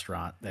like a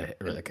restaurant that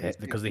or And like these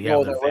because they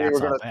people have that their already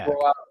vats were out gonna throw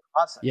back. out the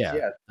process. Yeah, Yeah.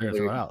 they're gonna Like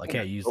throw a it out. Like, yeah,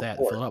 container. use Go that,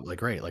 for fill it. it up. Like,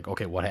 great. Like,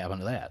 okay, what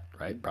happened to that?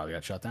 Right? Probably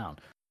got shut down.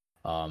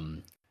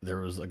 There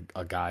was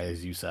a guy,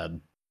 as you said,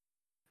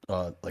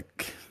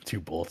 like 2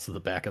 bullets to the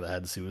back of the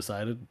head,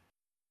 suicided.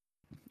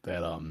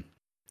 That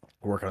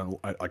working on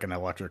like an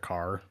electric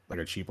car, like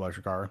a cheap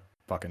electric car.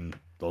 Fucking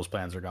those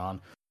plans are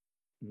gone.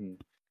 Mhm.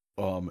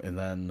 And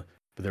then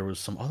but there was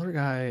some other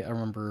guy I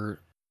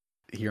remember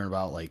hearing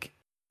about like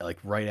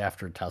right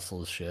after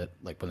Tesla's shit,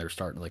 like when they're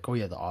starting like, oh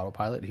yeah, the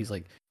autopilot. He's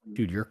like,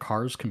 dude, your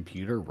car's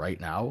computer right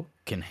now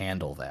can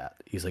handle that.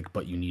 He's like,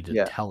 but you need to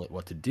Yeah. tell it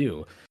what to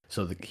do.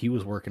 So he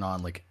was working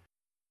on like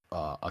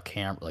a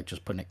camera, like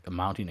just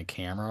mounting a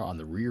camera on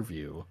the Mhm. rear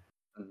view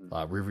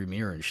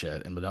mirror and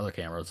shit. And with another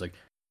camera, it's like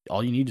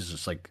all you need is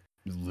just like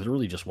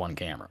literally just one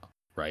camera,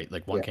 right?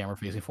 Like one Yeah. camera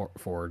facing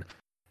forward,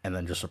 and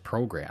then just a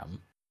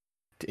program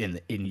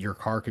in your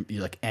car can be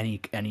like any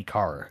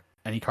car,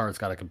 that's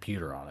got a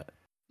computer on it,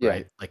 Yeah.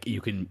 right? Like you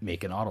can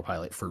make an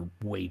autopilot for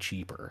way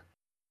cheaper.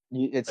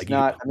 It's Like you,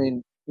 not. I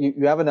mean,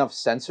 you have enough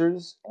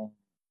sensors. And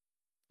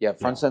yeah,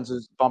 front yeah,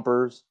 sensors,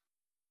 bumpers,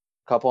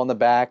 couple on the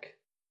back,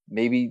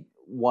 maybe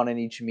one in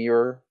each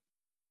mirror,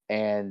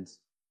 and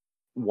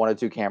one or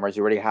two cameras.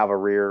 You already have a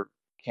rear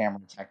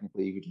camera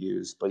technically you could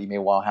use, but you may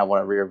want to have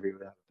one a rear view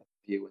and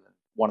then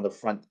one in the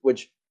front.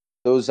 Which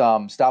those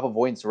stop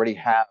avoidance already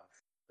have.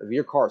 If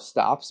your car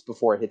stops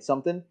before it hits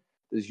something,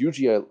 there's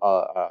usually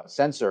a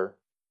sensor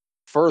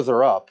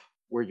further up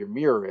where your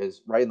mirror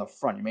is, right in the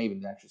front. You may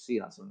even actually see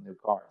it on some new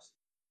cars.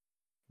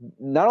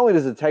 Not only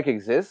does the tech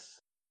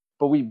exist,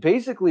 but we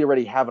basically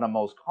already have it on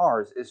most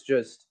cars. It's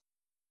just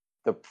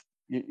the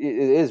it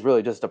is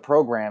really just a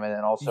program, and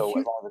then also as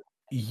you long as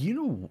you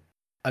know,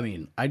 I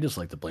mean, I just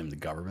like to blame the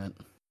government.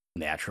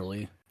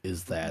 Naturally,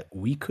 is it, that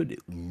we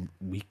could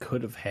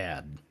have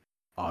had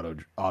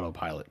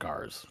autopilot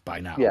cars by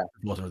now. yeah,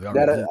 If it wasn't for the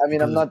that government I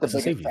mean, I'm because not the it's a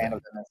biggest safety fan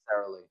of thing. them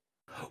necessarily.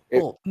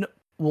 It, Well, no,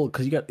 well,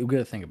 because you got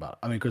to think about it.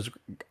 I mean, because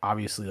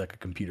obviously, like a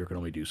computer can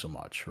only do so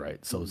much,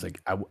 right? So it's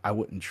Mhm. like I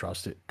wouldn't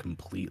trust it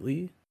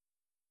completely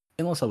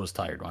unless I was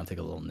tired. Want to take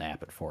a little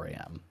nap at 4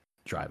 a.m.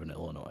 driving to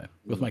Illinois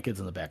with Mhm. my kids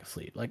in the back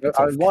asleep. Like I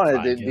would it's want it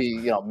fine, to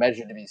be, kids.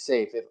 measured to be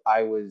safe. If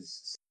I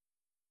was,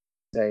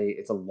 say,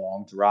 it's a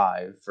long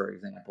drive, for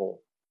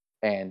example,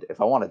 and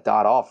if I want to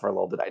dot off for a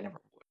little bit, I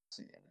never would.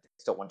 See, and I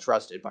still wouldn't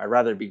trust it, but I'd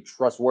rather be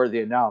trustworthy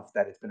enough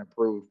that it's been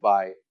approved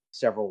by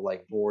several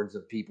like boards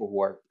of people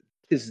who are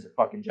this is their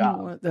fucking You know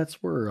job. what?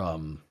 That's where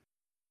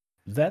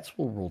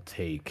we'll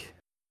take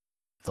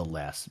the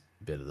last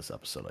bit of this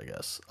episode, I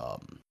guess.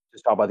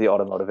 Just talk about the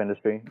automotive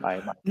industry.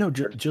 My No,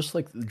 just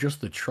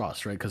the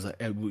trust, right? Because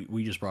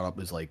we just brought up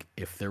is like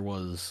if there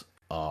was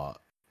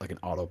like an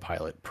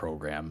autopilot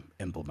program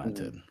Mhm.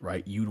 implemented,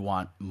 right? You'd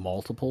want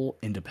multiple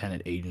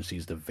independent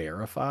agencies to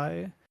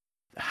verify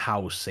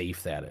how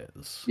safe that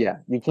is, Yeah,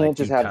 you like can't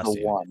just to have the test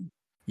you. one.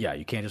 Yeah,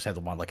 you can't just have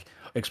the one, like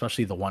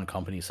especially the one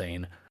company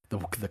saying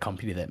the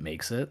company that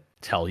makes it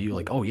tell you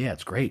like, Mhm. oh yeah,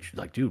 it's great.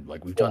 Like, dude,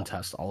 like we've Yeah, done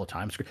tests all the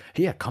time. It's great.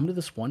 Hey, yeah, come to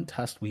this one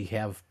test we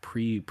have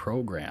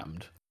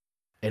pre-programmed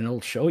and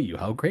it'll show you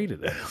how great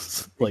it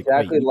is. Like, wait,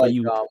 exactly. but Like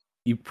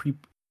you pre,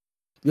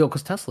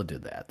 because Tesla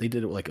did that. They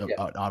did it like yeah,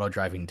 an auto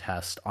driving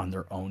test on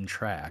their own which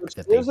track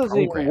that they theirs doesn't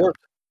even programmed. work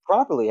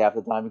properly half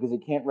the time because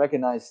it can't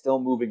recognize still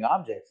moving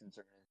objects in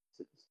certain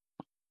instances.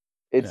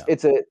 Yeah,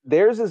 It's a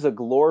theirs is a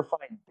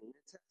glorified beta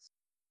test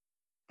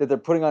that they're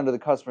putting onto the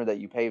customer that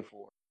you pay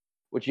for.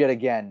 Which yet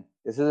again,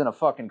 this isn't a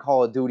fucking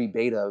Call of Duty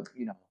beta,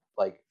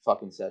 like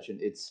fucking session.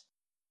 It's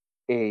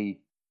a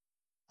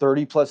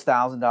 30 plus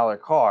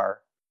 $1,000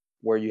 car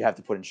where you have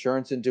to put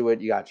insurance into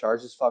it. You got to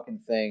charge this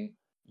fucking thing.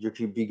 You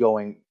could be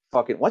going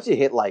fucking once you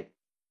hit like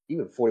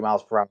even 40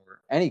 miles per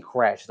hour, any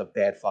crash is a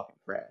bad fucking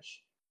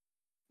crash.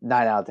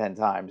 9 out of 10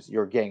 times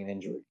you're getting an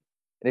injury.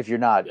 And if you're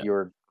not, yeah.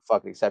 you're a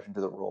fucking exception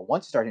to the rule.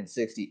 Once you start hitting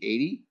 60,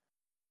 80,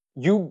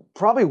 you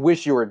probably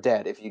wish you were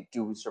dead if you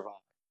do survive.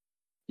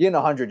 You in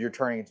 100,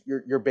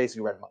 you're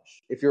basically red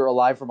mush. If you're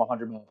alive from a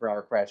 100 mile per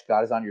hour crash,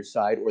 God is on your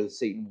side, or the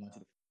Satan wants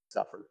you to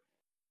suffer.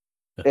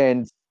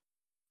 And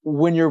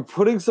when you're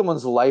putting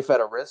someone's life at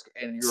a risk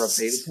and you're a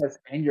beta test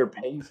and you're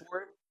paying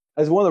for it,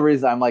 that's one of the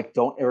reasons I'm like,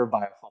 don't ever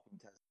buy a fucking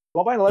Tesla.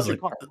 Don't buy an It's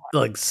electric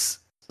like car.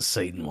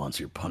 Satan wants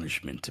your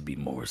punishment to be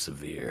more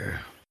severe.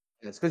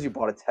 And it's because you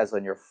bought a Tesla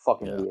and you're a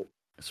fucking Yeah, idiot.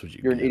 that's what you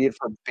You're an get. idiot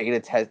for beta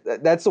test.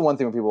 That's the one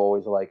thing when people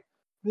always are like,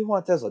 "We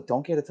want a Tesla.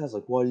 Don't get a Tesla."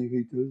 Like, why do you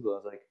hate Tesla? I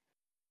was like,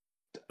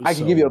 I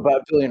can give you So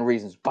about a billion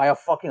reasons. Buy a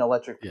fucking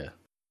electric yeah, if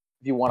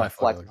you want buy to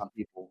flex fucking on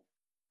people,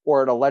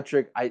 or an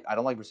electric. I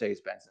don't like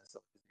Mercedes Benz and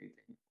stuff. They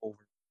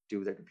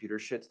overdo their computer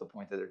shit to the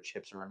point that their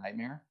chips are a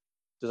nightmare.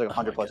 There's like oh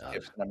 100 my plus god.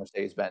 chips in a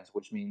Mercedes Benz,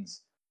 which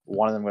means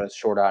one of them going to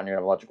short out and you're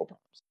gonna have electrical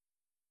problems.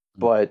 Mm.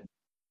 But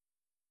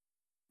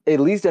at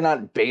least they're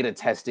not beta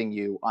testing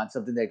you on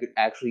something that could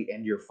actually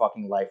end your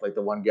fucking life, like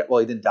the one get. Well,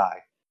 he didn't die.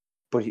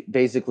 but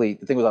basically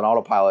the thing was on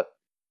autopilot.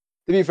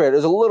 To be fair,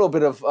 there's a little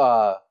bit of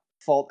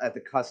fault at the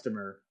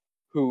customer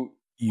who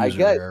I User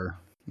get error.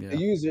 Yeah.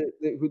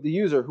 the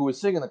user who was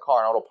sitting in the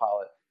car on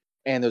autopilot,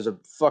 and there's a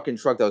fucking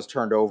truck that was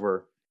turned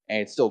over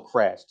and it still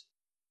crashed.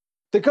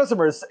 The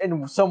customer is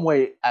in some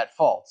way at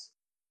fault,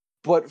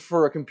 but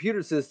for a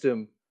computer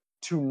system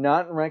to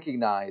not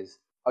recognize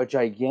a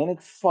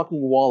gigantic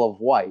fucking wall of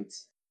white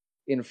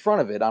in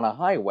front of it on a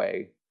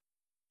highway,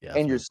 Yeah, that's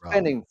and a you're big problem.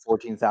 spending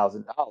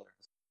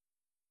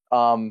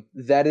 $14,000,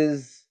 that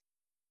is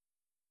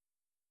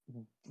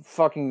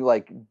fucking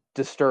like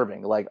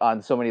disturbing, like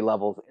on so many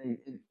levels.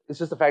 It's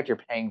just the fact you're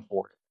paying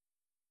for it.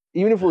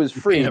 Even if it was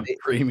You're paying free, a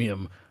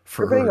premium you're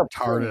for paying a a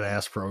retarded premium.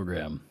 ass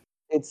program.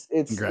 It's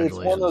one of those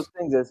Congratulations.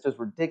 things that's just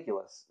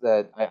ridiculous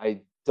that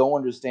I don't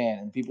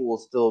understand, and people will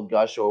still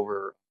gush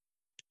over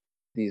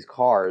these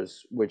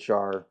cars, which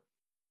are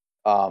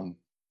um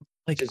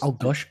Like just I'll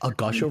gush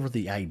over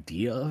the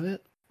idea of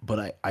it,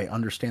 but I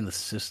understand the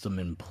system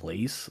in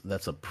place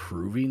that's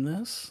approving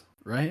this,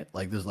 right?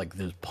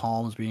 There's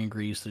palms being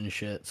greased and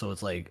shit. So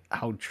it's like,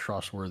 how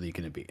trustworthy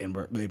can it be? And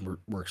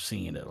we're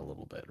seeing it a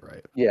little bit,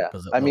 right? yeah.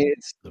 Because I mean,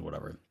 it's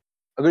whatever.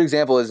 a good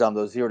example is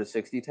those 0 to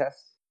 60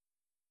 tests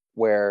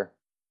where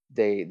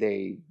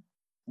they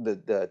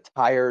the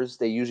tires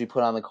they usually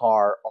put on the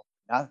car are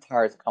not the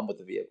tires that come with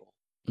the vehicle.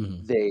 Hmm.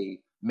 They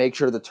make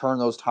sure to turn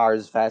those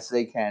tires as fast as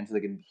they can so they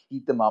can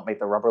heat them up, make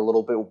the rubber a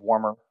little bit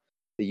warmer.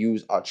 They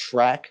use a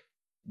track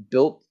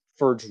built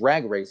for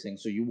drag racing,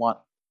 so you want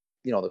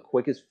the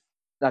quickest,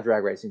 not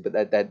drag racing, but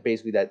that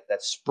basically that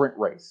sprint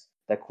race,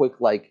 that quick,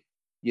 like,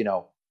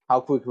 how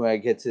quick can I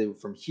get to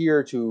from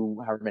here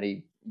to however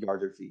many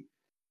yards or feet.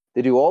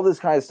 They do all this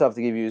kind of stuff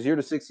to give you a 0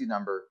 to 60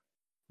 number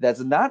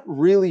that's not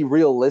really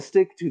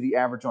realistic to the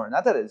average owner.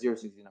 Not that a 0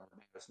 to 60 number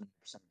matters to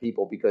some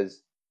people,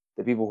 because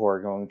the people who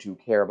are going to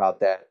care about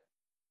that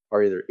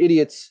are either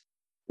idiots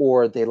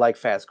or they like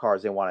fast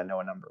cars. They want to know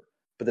a number.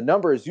 But the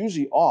number is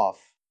usually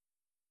off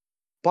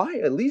by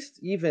at least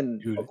even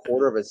a Dude,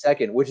 quarter of a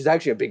second, which is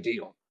actually a big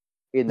deal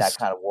in that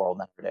kind of world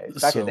nowadays.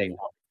 Back in the day,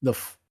 so the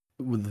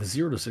with the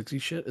 0 to 60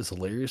 shit is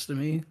hilarious to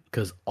me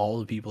because all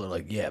the people are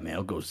like, yeah, man,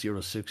 I'll go 0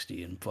 to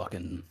 60 in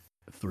fucking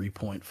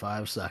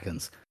 3.5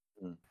 seconds.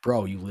 mm,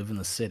 Bro, you live in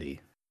the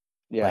city.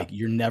 yeah, Like,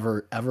 you're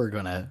never ever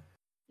gonna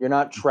you're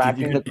not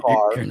tracking the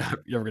you're car.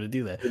 never gonna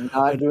do that. You're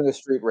not And doing a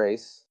street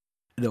race.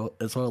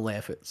 that's why I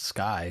laugh at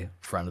Sky,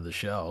 friend of the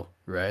show,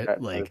 right? Right, for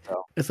the Like,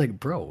 show. it's like,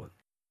 bro,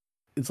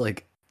 it's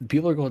like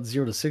people are going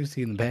 0 to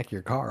 60 in the back of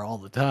your car all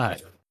the time.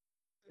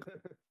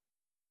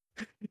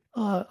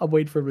 I'm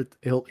waiting for him.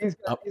 He's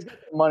got the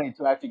money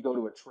to actually go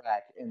to a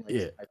track and like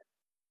Yeah,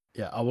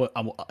 yeah.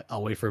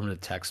 I'll wait for him to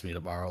text me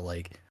tomorrow,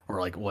 or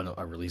like when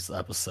I release the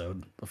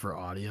episode for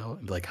audio,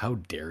 and be like, "How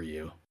dare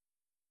you?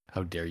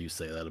 How dare you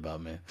say that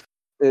about me?"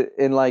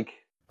 and like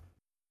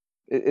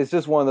it's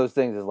just one of those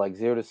things. Is like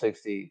 0 to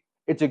 60.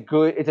 It's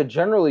a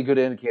generally good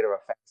indicator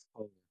of fast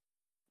code.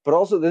 But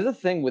also, there's a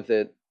thing with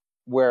it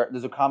where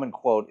there's a common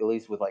quote, at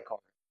least with like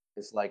cars.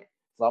 It's like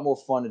it's a lot more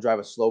fun to drive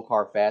a slow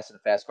car fast and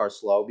a fast car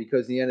slow,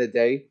 because at the end of the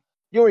day,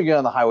 you only get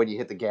on the highway and you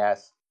hit the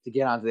gas to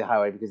get onto the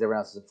highway because everyone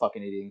else is a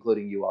fucking idiot,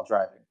 including you, while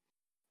driving.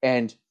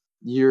 And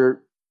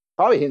you're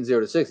probably hitting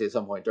 0 to 60 at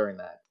some point during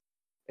that.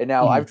 And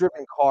now Mhm. I've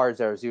driven cars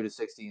that are 0 to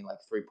 60 in like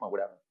 3 point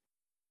whatever.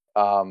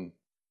 Um,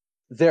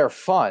 they're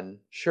fun,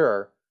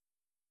 sure,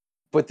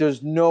 but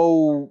there's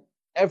no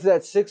after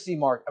that 60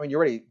 mark. I mean, you're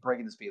already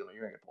breaking the speed limit.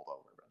 You're gonna get pulled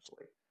over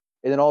eventually.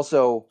 And then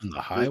also, On the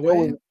there's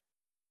highway? no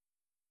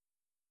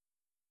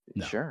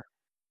No, sure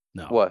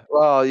no. what?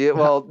 Well, yeah, How,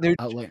 well,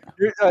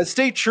 like,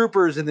 state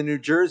troopers in the New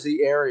Jersey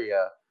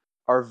area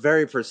are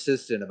very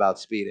persistent about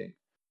speeding,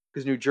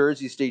 because New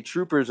Jersey state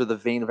troopers are the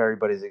vein of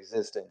everybody's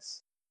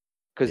existence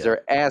because yeah,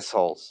 they're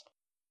assholes.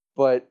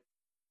 But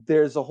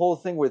there's a whole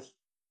thing with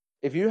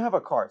if you have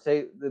a car.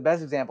 Say the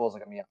best example is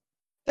like a Miata.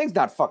 Thing's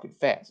not fucking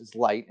fast. It's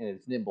light and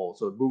it's nimble,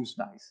 so it moves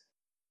nice.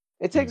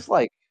 It mm, takes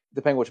like,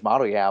 depending which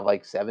model you have,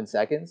 like 7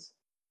 seconds.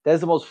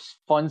 That's the most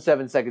fun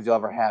 7 seconds you'll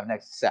ever have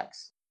next to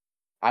sex.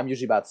 I'm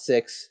usually about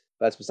 6.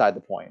 But that's beside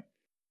the point.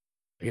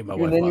 I gave my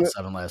And wife then about you,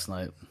 7 last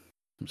night.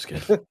 I'm just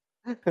kidding.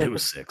 It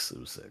was 6. It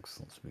was 6.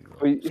 Let's be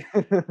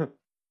real.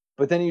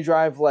 but then you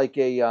drive like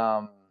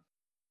a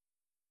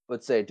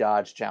let's say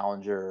Dodge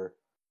Challenger,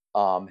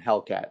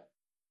 Hellcat,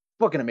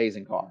 fucking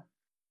amazing car,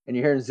 and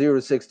you're hearing 0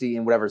 to 60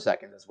 in whatever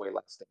second. That's way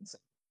less than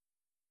second.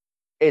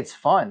 It's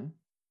fun,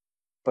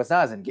 but it's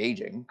not as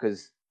engaging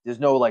because there's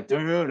no like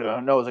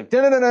no, it's like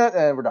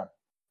and we're done.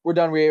 We're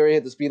done. We already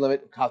hit the speed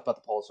limit. Cops about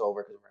to pull us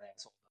over because we're an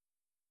asshole.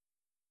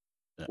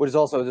 Yeah. Which is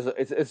also just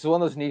it's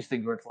one of those niche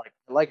things where it's like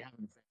I like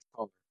having fast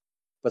car.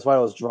 That's why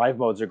those drive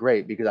modes are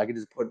great, because I can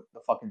just put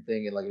the fucking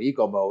thing in like an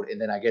eco mode, and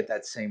then I get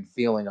that same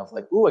feeling of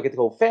like, ooh, I get to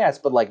go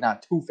fast, but like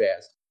not too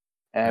fast.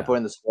 And I Yeah. put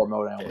in the sport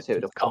mode, and I Yeah, almost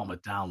hit it. calm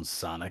it down,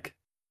 Sonic.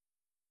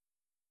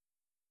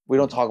 We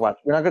don't Mm. talk about.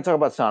 We're not going to talk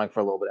about Sonic for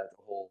a little bit. After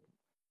the whole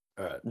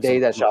All right, day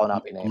so that shall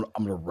not be named.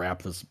 I'm gonna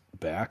wrap this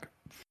back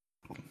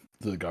to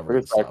the Bring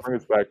government us back. stuff. Bring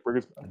us back. Bring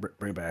us back.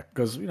 Bring it back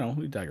because we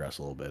digress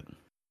a little bit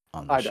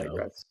on this I show.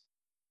 digress.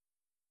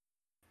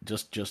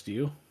 Just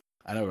you?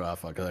 I know,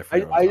 because I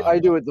forget what I'm I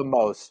talking do about. it the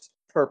most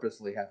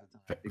purposely half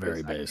the time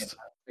Very because based.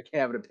 I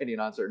can't have an opinion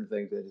on certain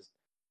things.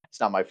 It's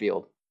not my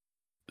field.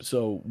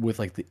 So with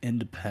like the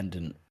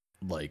independent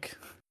like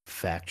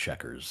fact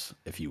checkers,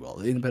 if you will,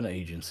 the independent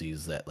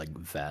agencies that like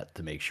vet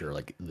to make sure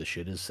like the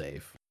shit is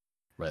safe,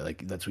 right?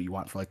 Like that's what you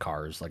want for like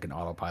cars, like an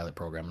autopilot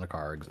program in a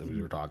car, as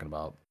we were talking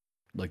about.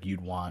 Like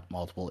you'd want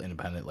multiple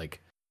independent,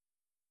 like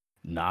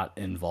not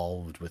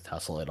involved with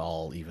Tesla at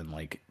all, even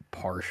like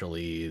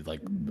partially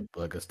like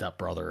a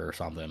stepbrother or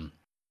something,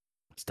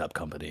 step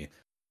company.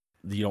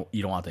 You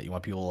don't want that. You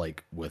want people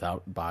like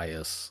without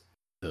bias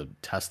to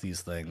test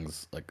these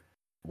things, like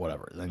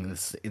whatever. Then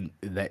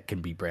that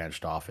can be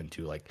branched off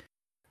into like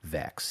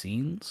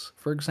vaccines,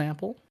 for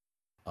example.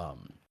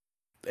 Um,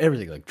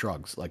 Everything like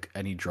drugs, like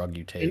any drug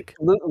you take.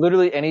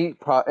 Literally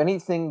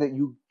anything that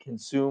you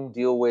consume,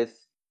 deal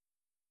with,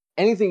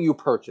 anything you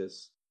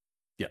purchase,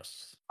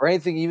 Yes. or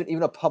anything,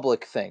 even a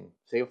public thing,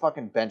 say a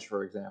fucking bench,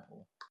 for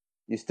example,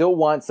 you still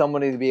want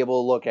somebody to be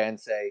able to look at and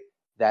say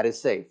that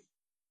is safe.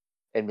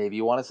 And maybe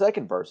you want a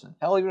second person,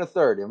 hell, even a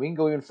third, and we can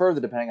go even further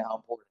depending on how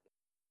important.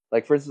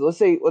 Like for instance,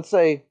 let's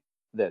say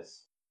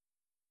this.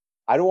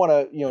 I don't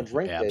want to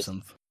drink this.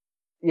 Absinthe.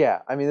 Yeah,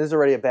 I mean this is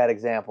already a bad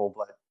example,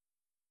 but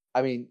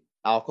I mean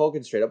alcohol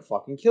can straight up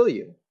fucking kill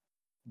you.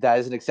 That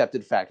is an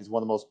accepted fact. It's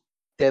one of the most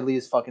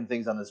deadliest fucking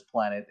things on this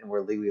planet, and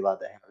we're legally allowed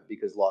to have it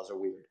because laws are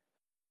weird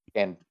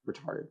and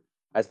retarded.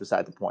 That's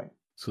beside the point.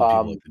 So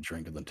people like to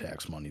drink and the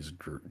tax money's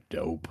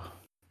dope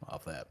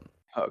off that.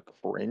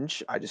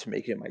 Cringe. I just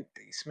make it in my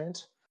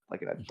basement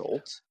like an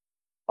adult,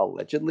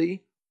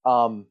 allegedly.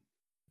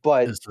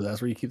 But So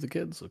that's where you keep the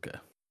kids? Okay.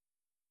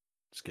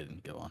 Just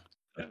kidding. Go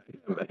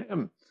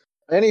on.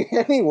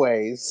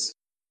 anyways,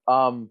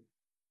 but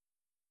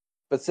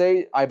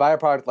say I buy a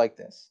product like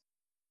this.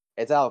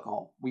 It's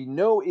alcohol. We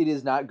know it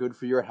is not good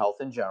for your health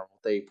in general.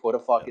 They put a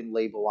fucking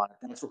label on it.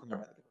 That's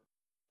required.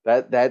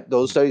 That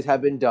those studies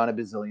have been done a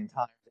bazillion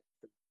times.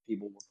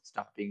 People will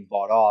stop being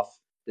bought off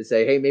to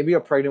say, hey, maybe a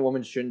pregnant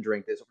woman shouldn't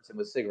drink this, or same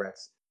with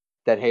cigarettes.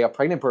 That hey, a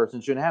pregnant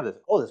person shouldn't have this.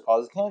 Oh, this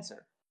causes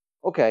cancer.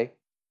 Okay,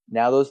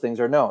 now those things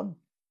are known.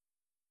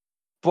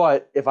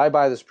 But if I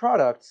buy this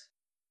product,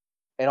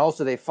 and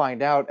also they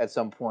find out at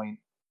some point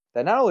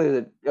that not only does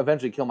it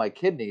eventually kill my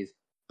kidneys,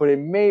 but it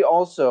may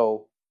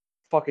also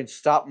fucking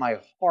stop my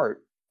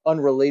heart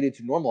unrelated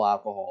to normal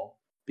alcohol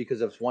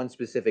because of one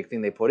specific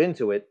thing they put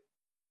into it.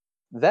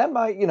 That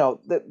might,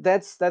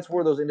 that's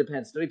where those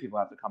independent study people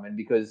have to come in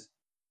because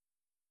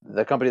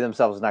the company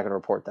themselves is not going to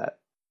report that.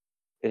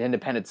 An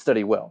independent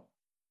study will.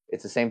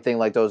 It's the same thing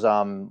like those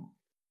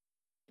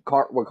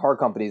car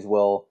companies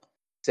will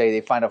say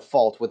they find a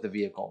fault with the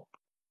vehicle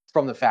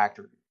from the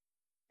factory.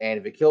 And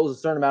if it kills a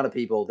certain amount of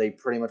people, they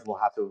pretty much will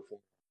have to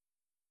inform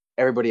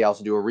everybody else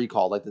to do a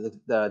recall. Like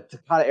the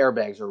Takata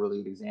airbags are a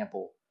really good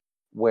example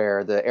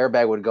where the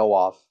airbag would go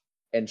off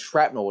and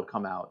shrapnel would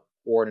come out,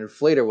 or an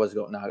inflator was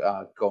not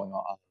going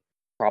off,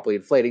 properly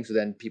inflating, so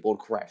then people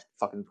would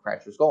fucking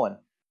crash their skull in.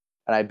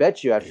 And I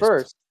bet you at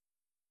first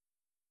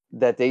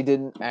that they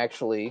didn't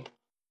actually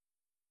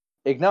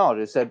acknowledge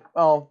it. Said,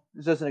 oh,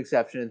 it's just an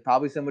exception. And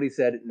probably somebody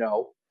said,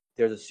 no,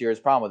 there's a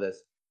serious problem with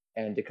this.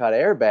 And Takata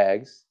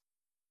airbags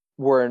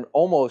were in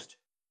almost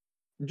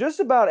just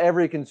about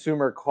every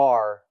consumer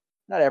car,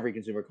 not every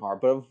consumer car,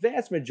 but a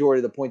vast majority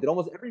of the point that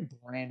almost every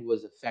brand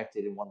was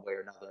affected in one way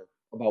or another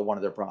about one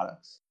of their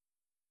products.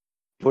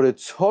 But it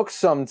took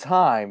some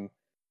time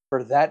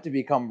for that to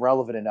become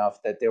relevant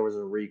enough that there was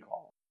a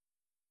recall.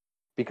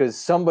 Because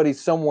somebody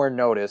somewhere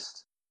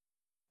noticed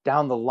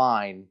down the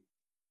line,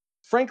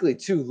 frankly,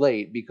 too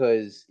late,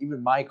 because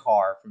even my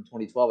car from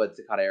 2012 had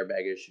Takata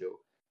airbag issue.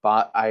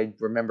 But I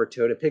remember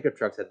Toyota pickup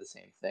trucks had the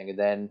same thing. And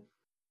then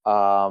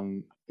I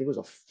think it was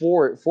a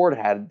Ford. Ford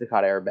had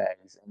Takata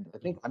airbags, and I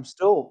think I'm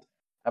still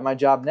at my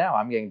job now.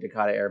 I'm getting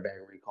Takata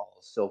airbag recalls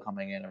still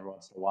coming in every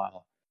once in a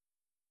while.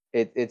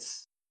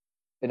 It's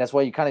and that's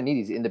why you kind of need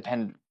these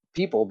independent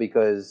people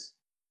because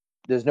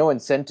there's no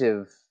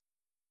incentive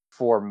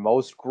for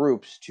most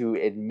groups to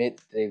admit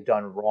they've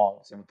done wrong.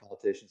 Same with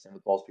politicians, same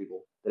with most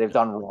people that they've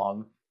done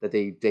wrong, that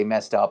they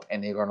messed up,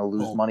 and they're going to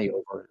lose money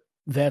over it.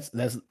 That's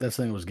the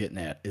thing I was getting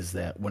at is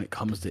that when it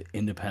comes to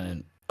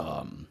independent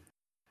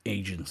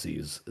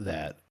agencies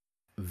that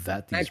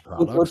vet these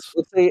products,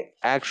 Let's say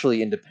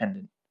actually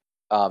independent.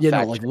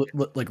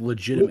 like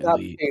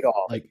legitimately, paid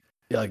off.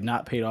 like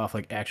not paid off,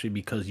 like actually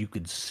because you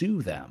could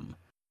sue them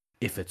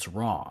if it's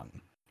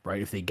wrong,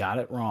 right? If they got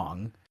it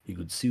wrong, you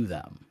could sue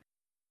them,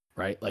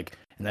 right? Like,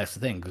 and that's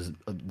the thing because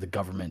the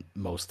government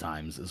most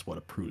times is what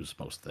approves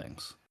most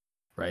things,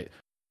 right?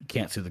 You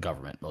can't sue the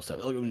government most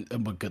times,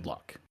 but good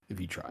luck if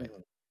you try.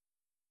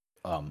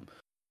 So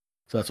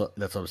that's what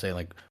I'm saying.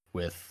 Like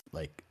with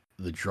like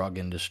the drug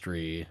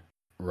industry,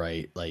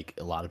 right? Like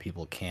a lot of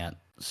people can't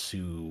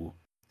sue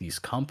these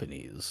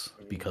companies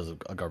because of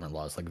government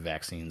laws, like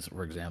vaccines,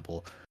 for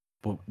example.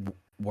 But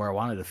where I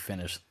wanted to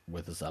finish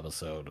with this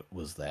episode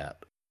was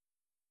that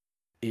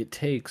it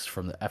takes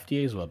from the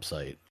FDA's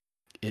website,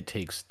 it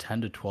takes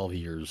 10 to 12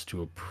 years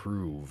to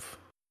approve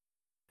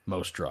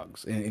most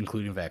drugs,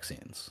 including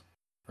vaccines,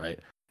 right?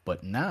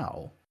 But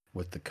now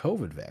with the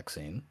COVID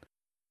vaccine,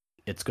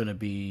 it's going to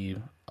be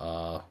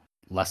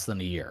less than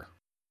a year,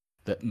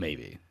 that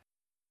maybe,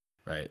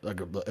 right?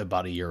 Like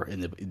about a year,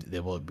 and they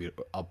will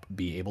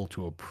be able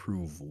to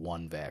approve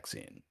one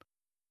vaccine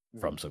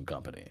from some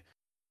company.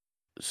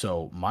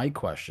 So my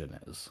question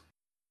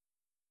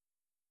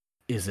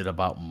is it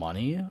about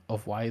money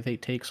of why they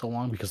take so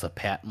long? Because the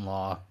patent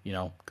law,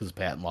 because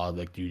patent law,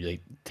 like, do they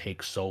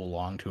take so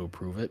long to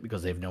approve it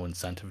because they have no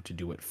incentive to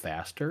do it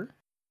faster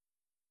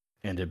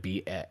and to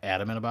be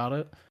adamant about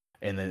it?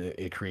 And then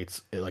it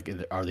creates, like,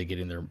 are they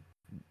getting their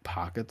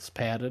pockets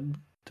padded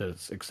to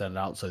extend it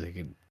out so they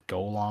can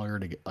go longer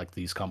to get, like,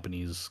 these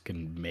companies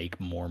can make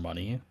more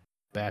money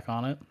back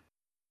on it?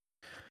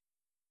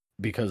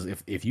 Because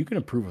if you can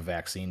approve a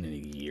vaccine in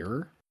a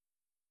year,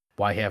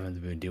 why haven't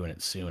they been doing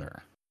it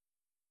sooner?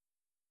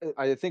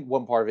 I think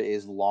one part of it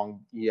is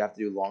you have to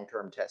do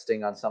long-term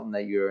testing on something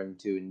that you're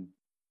into and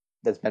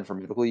that's meant for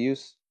medical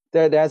use.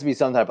 There has to be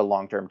some type of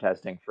long-term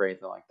testing for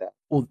anything like that.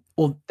 Well,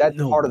 That's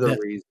no, part of the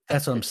reason.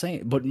 that's what I'm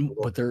saying. But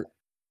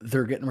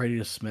they're getting ready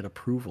to submit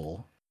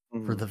approval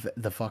for Mhm.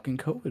 the fucking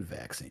COVID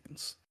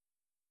vaccines,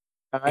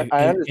 I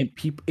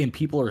understand. and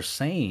people are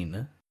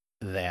saying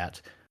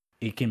that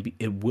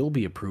it will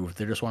be approved.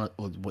 They just want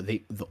to,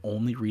 the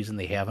only reason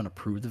they haven't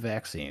approved the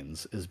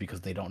vaccines is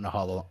because they don't know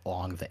how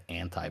long the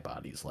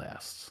antibodies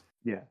lasts.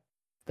 Yeah.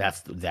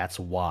 That's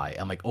why.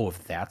 I'm like, oh,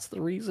 if that's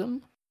the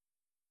reason,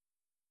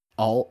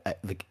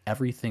 like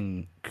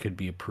everything could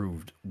be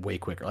approved way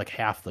quicker, like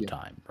half the Yeah.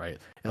 time, right?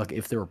 And like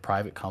if there were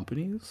private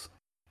companies,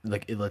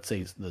 like let's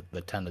say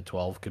the 10 to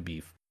 12 could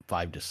be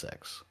 5 to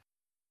 6,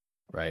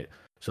 right?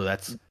 So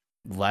that's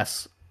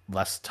less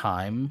less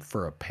time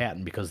for a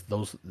patent because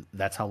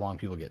that's how long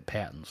people get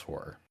patents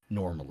for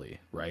normally,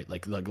 right?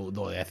 Like I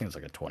think it's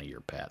like a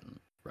 20-year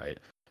patent, right?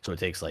 So it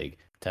takes like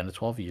 10 to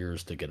 12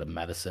 years to get a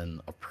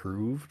medicine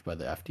approved by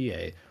the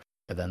FDA,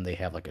 and then they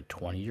have like a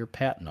 20-year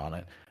patent on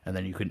it, and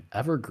then you can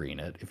evergreen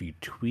it if you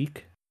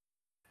tweak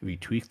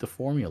the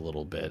formula a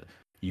little bit,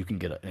 you can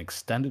get an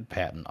extended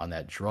patent on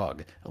that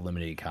drug,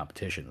 eliminating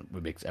competition,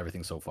 which makes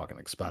everything so fucking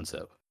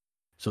expensive.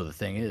 So the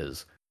thing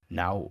is,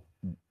 now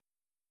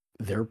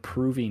they're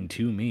proving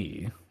to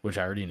me, which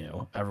I already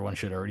knew, everyone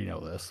should already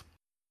know this,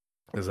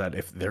 is that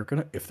if they're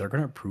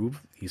gonna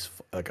approve these,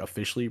 like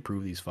officially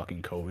approve these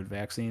fucking COVID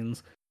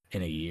vaccines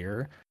in a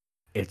year,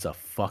 it's a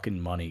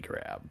fucking money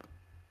grab.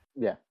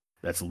 Yeah.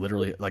 That's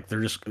literally like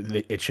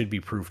it should be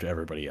proof to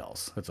everybody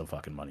else. It's a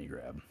fucking money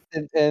grab.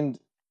 And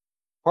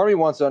part of me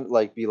wants to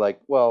like be like,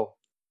 well,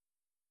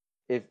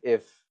 if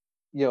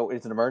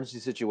it's an emergency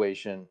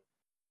situation,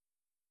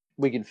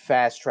 we can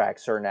fast track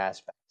certain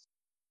aspects.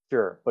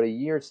 Sure, but a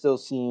year still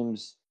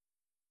seems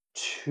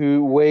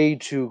way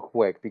too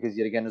quick because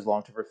yet again there's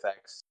long-term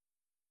effects.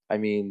 I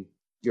mean,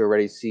 you're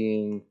already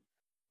seeing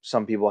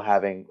some people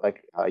having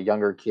like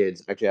younger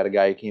kids. Actually, I had a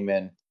guy who came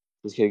in.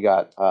 This kid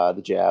got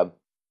the jab,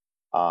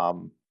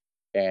 um,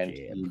 and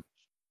Jab.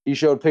 he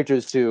showed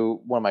pictures to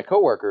one of my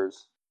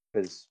coworkers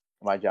because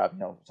my job,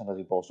 sometimes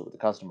we bullshit with the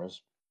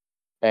customers,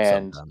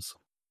 and Sometimes.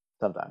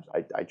 sometimes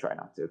I try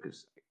not to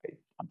because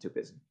I'm too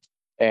busy.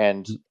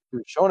 And he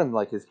was showing him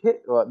like his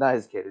kid, well, not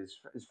his kid,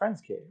 his friend's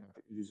kid,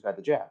 who's got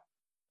the jab,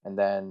 and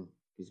then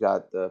he's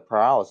got the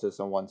paralysis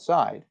on one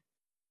side.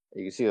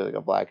 You can see like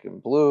a black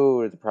and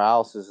blue. The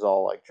paralysis is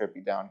all like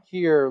trippy down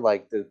here.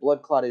 Like there's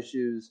blood clot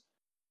issues.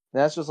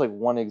 And that's just like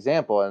one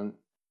example, and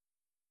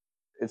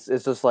it's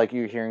just like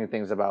you're hearing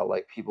things about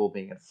like people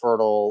being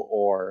infertile,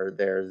 or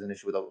there's an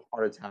issue with a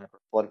heart attack or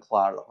blood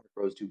clot, or the heart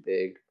grows too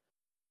big,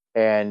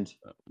 and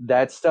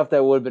that's stuff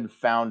that would have been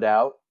found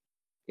out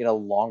in a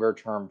longer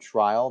term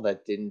trial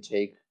that didn't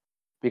take,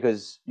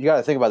 because you got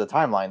to think about the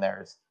timeline.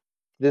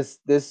 There's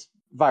this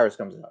virus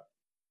comes out.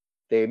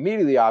 They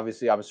immediately,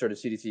 obviously, I'm sure the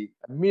CDC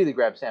immediately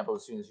grabbed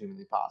samples as soon as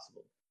humanly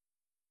possible.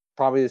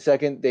 Probably the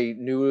second they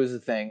knew it was a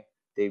thing,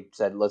 they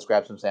said, let's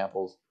grab some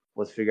samples.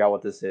 Let's figure out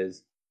what this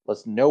is.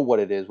 Let's know what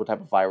it is, what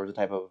type of virus, what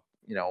type of,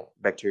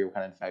 bacterial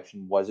kind of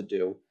infection, what does it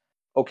do?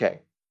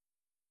 Okay,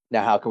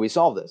 now how can we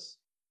solve this?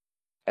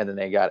 And then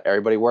they got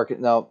everybody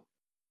working. Now,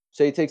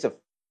 say it takes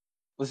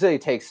let's say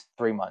it takes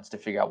 3 months to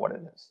figure out what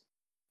it is.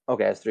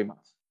 Okay, that's 3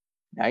 months.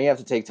 Now you have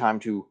to take time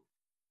to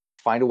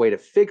find a way to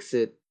fix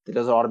it that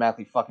doesn't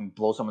automatically fucking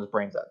blow someone's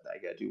brains out. I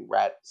gotta do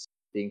rats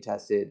being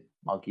tested,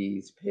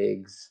 monkeys,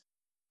 pigs.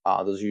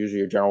 Those are usually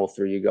your general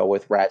three you go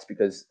with. Rats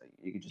because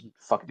you can just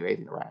fucking do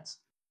anything to rats.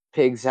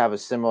 Pigs have a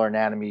similar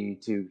anatomy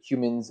to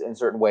humans in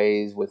certain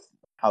ways with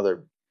how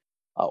their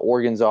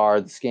organs are,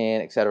 the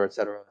skin, et cetera, et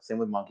cetera. Same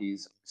with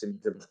monkeys. Some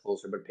are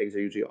closer, but pigs are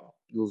usually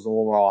used a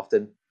little more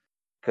often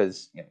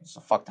because there's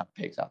a fuck ton of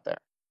pigs out there.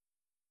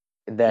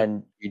 And Yep.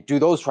 then you do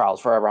those trials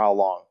forever how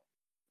long,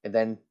 and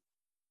then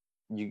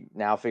you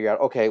now figure out,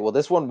 okay, well,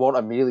 this one won't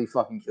immediately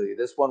fucking kill you.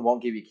 This one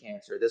won't give you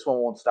cancer. This one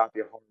won't stop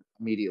your heart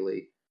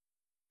immediately.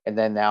 And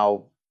then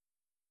now,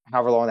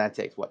 however long that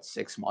takes, what,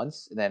 6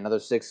 months? And then another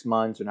 6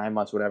 months or 9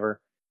 months,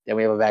 whatever. Then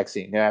we have a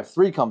vaccine. Now I have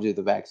three companies with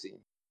the vaccine,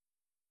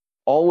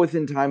 all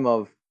within time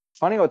of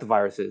finding out what the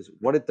virus is,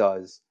 what it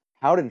does,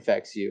 how it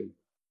infects you,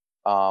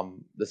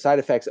 the side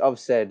effects of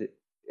said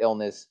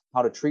illness,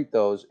 how to treat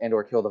those and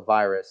or kill the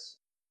virus,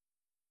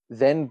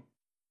 then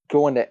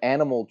go into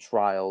animal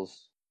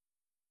trials,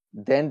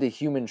 then to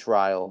human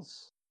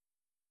trials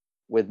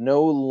with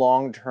no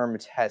long-term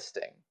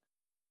testing,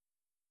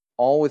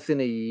 all within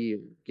a year,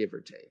 give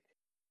or take,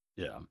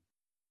 Yeah.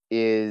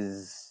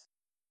 is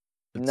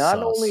It's not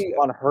sus. only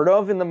unheard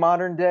of in the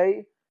modern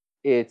day,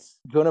 it's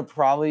gonna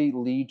probably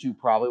lead to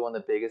probably one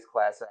of the biggest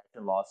class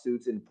action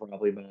lawsuits in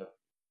probably about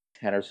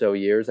 10 or so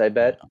years, I Yeah.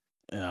 bet.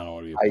 And I don't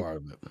want to be a I part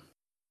of it.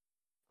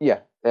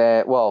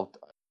 Yeah, well,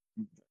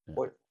 Yeah.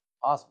 what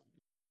awesome,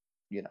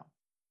 you know,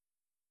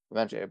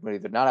 eventually, but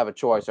either not have a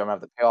choice or I'm gonna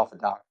have to pay off a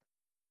doctor,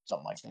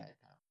 something like that.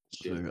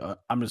 So, Shit.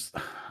 I'm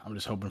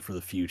just hoping for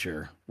the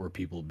future where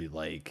people will be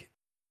like,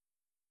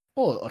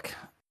 well, like,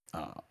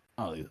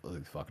 all these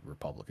fucking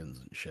Republicans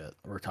and shit.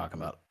 We're talking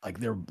about like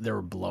they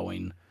were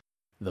blowing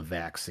the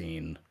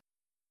vaccine,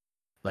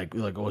 like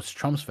oh, it's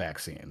Trump's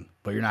vaccine,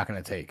 but you're not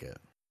going to take it.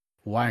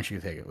 Why aren't you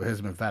going to take it? It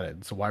hasn't been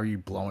vetted, so why are you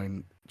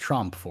blowing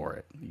Trump for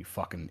it? You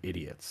fucking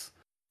idiots.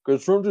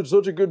 Because Trump did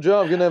such a good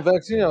job getting that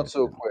vaccine out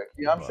so quick.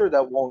 Yeah, I'm sure But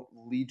that won't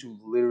lead to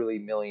literally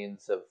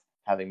millions of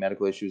having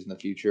medical issues in the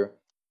future.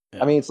 I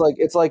yeah, mean, it's like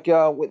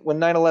when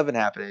 9/11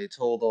 happened, they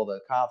told all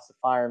the cops, the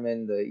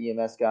firemen, the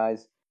EMS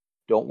guys,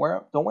 don't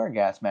wear a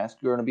gas mask.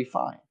 You're gonna be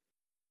fine.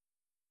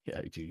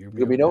 yeah, dude, you're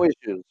There'll be be no okay.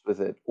 issues with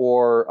it.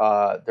 Or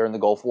during the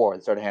Gulf War,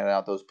 they started handing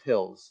out those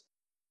pills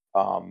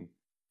um,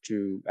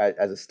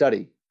 as a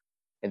study,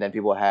 and then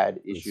people had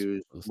This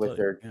issues the with study,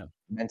 their yeah,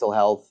 mental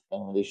health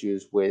and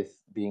issues with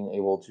being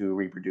able to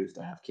reproduce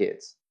to have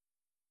kids.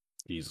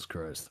 Jesus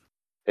Christ,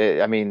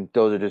 I mean,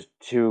 those are just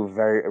two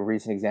very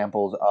recent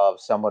examples of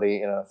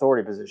somebody in an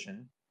authority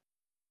position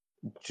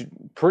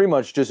pretty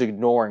much just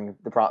ignoring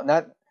the problem.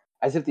 Not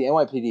as if the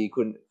NYPD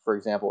couldn't, for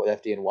example,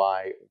 with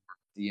FDNY,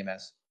 the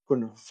EMS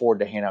couldn't afford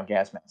to hand out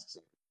gas masks,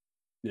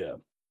 yeah,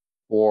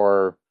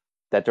 or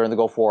that during the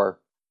Gulf War,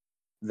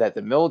 that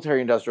the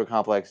military-industrial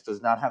complex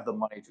does not have the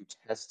money to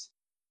test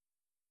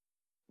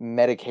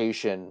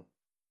medication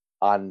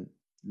on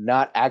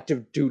not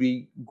active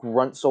duty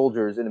grunt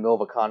soldiers in the middle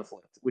of a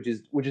conflict, which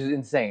is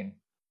insane.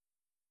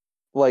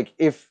 Like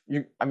if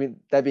you, I mean,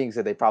 that being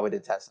said, they probably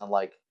did tests on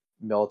like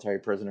military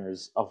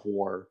prisoners of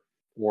war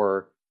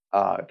or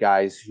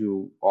guys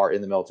who are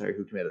in the military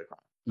who committed a crime.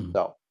 mhm.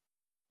 So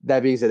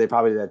that being said, they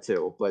probably did that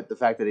too. But the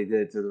fact that they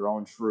did it to their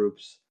own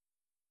troops,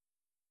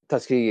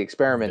 Tuskegee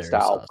experiment Very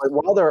style, sus. but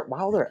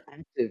while they're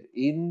active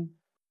in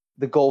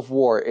the Gulf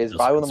War, is Just a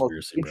probably one of the most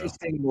conspiracy, bro.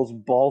 interesting,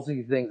 most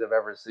ballsy things I've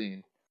ever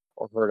seen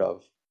or heard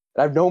of.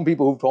 And I've known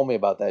people who've told me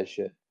about that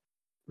shit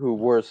who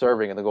were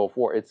serving in the Gulf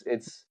War. It's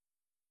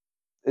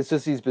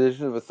just these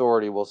positions of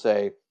authority will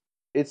say,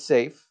 "It's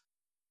safe,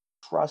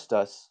 trust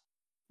us,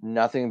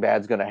 nothing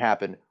bad's gonna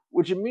happen,"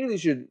 which immediately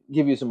should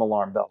give you some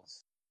alarm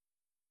bells.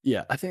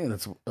 Yeah, I think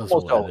that's Almost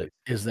what it always.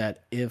 is.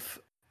 That if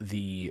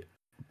the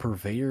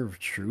purveyor of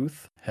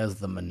truth has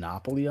the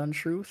monopoly on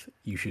truth,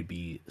 you should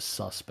be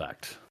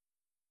suspect,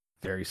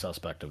 very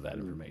suspect of that Mm.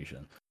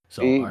 information.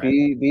 So, all right.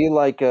 Be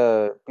like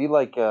a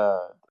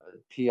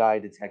PI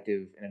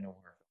detective in a noir.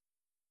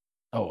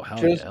 Oh, hell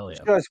yeah, Just hell yeah.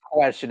 just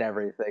question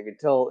everything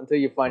until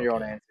you find your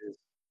own Okay. answers.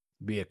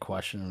 Be a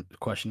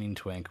questioning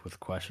twink with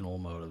questionable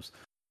motives.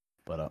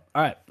 But all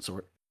right,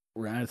 so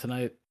we're on it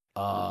tonight.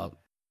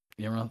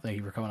 Yimra, thank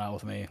you for coming out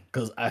with me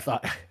because I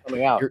thought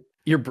Coming out.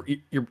 you're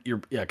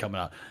yeah coming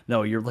out.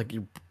 No, you're like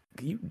you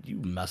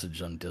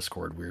message on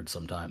Discord weird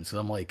sometimes. So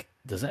I'm like,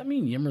 does that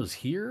mean Yimra's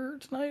here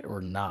tonight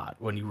or not?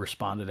 When you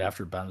responded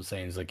after Ben was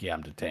saying he's like, yeah,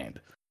 I'm detained.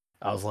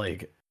 I was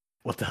like,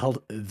 what the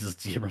hell? Is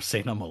Yimra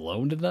saying I'm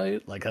alone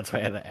tonight? Like that's why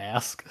I had to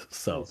ask.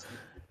 So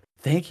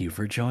thank you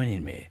for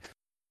joining me.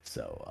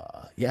 So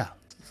yeah,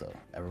 so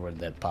everyone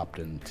that popped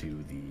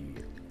into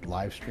the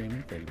live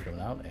stream, thank you for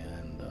coming out,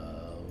 and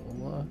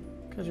we'll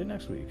catch you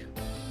next week.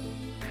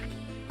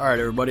 All right,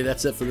 everybody,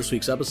 that's it for this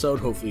week's episode.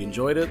 Hopefully you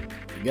enjoyed it.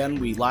 Again,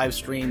 we live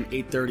stream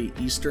 8:30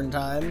 Eastern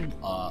time,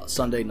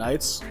 Sunday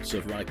nights. So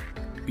if you want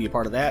to be a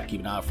part of that,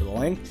 keep an eye out for the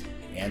link.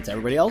 And to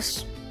everybody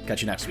else,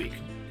 catch you next week.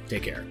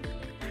 Take care.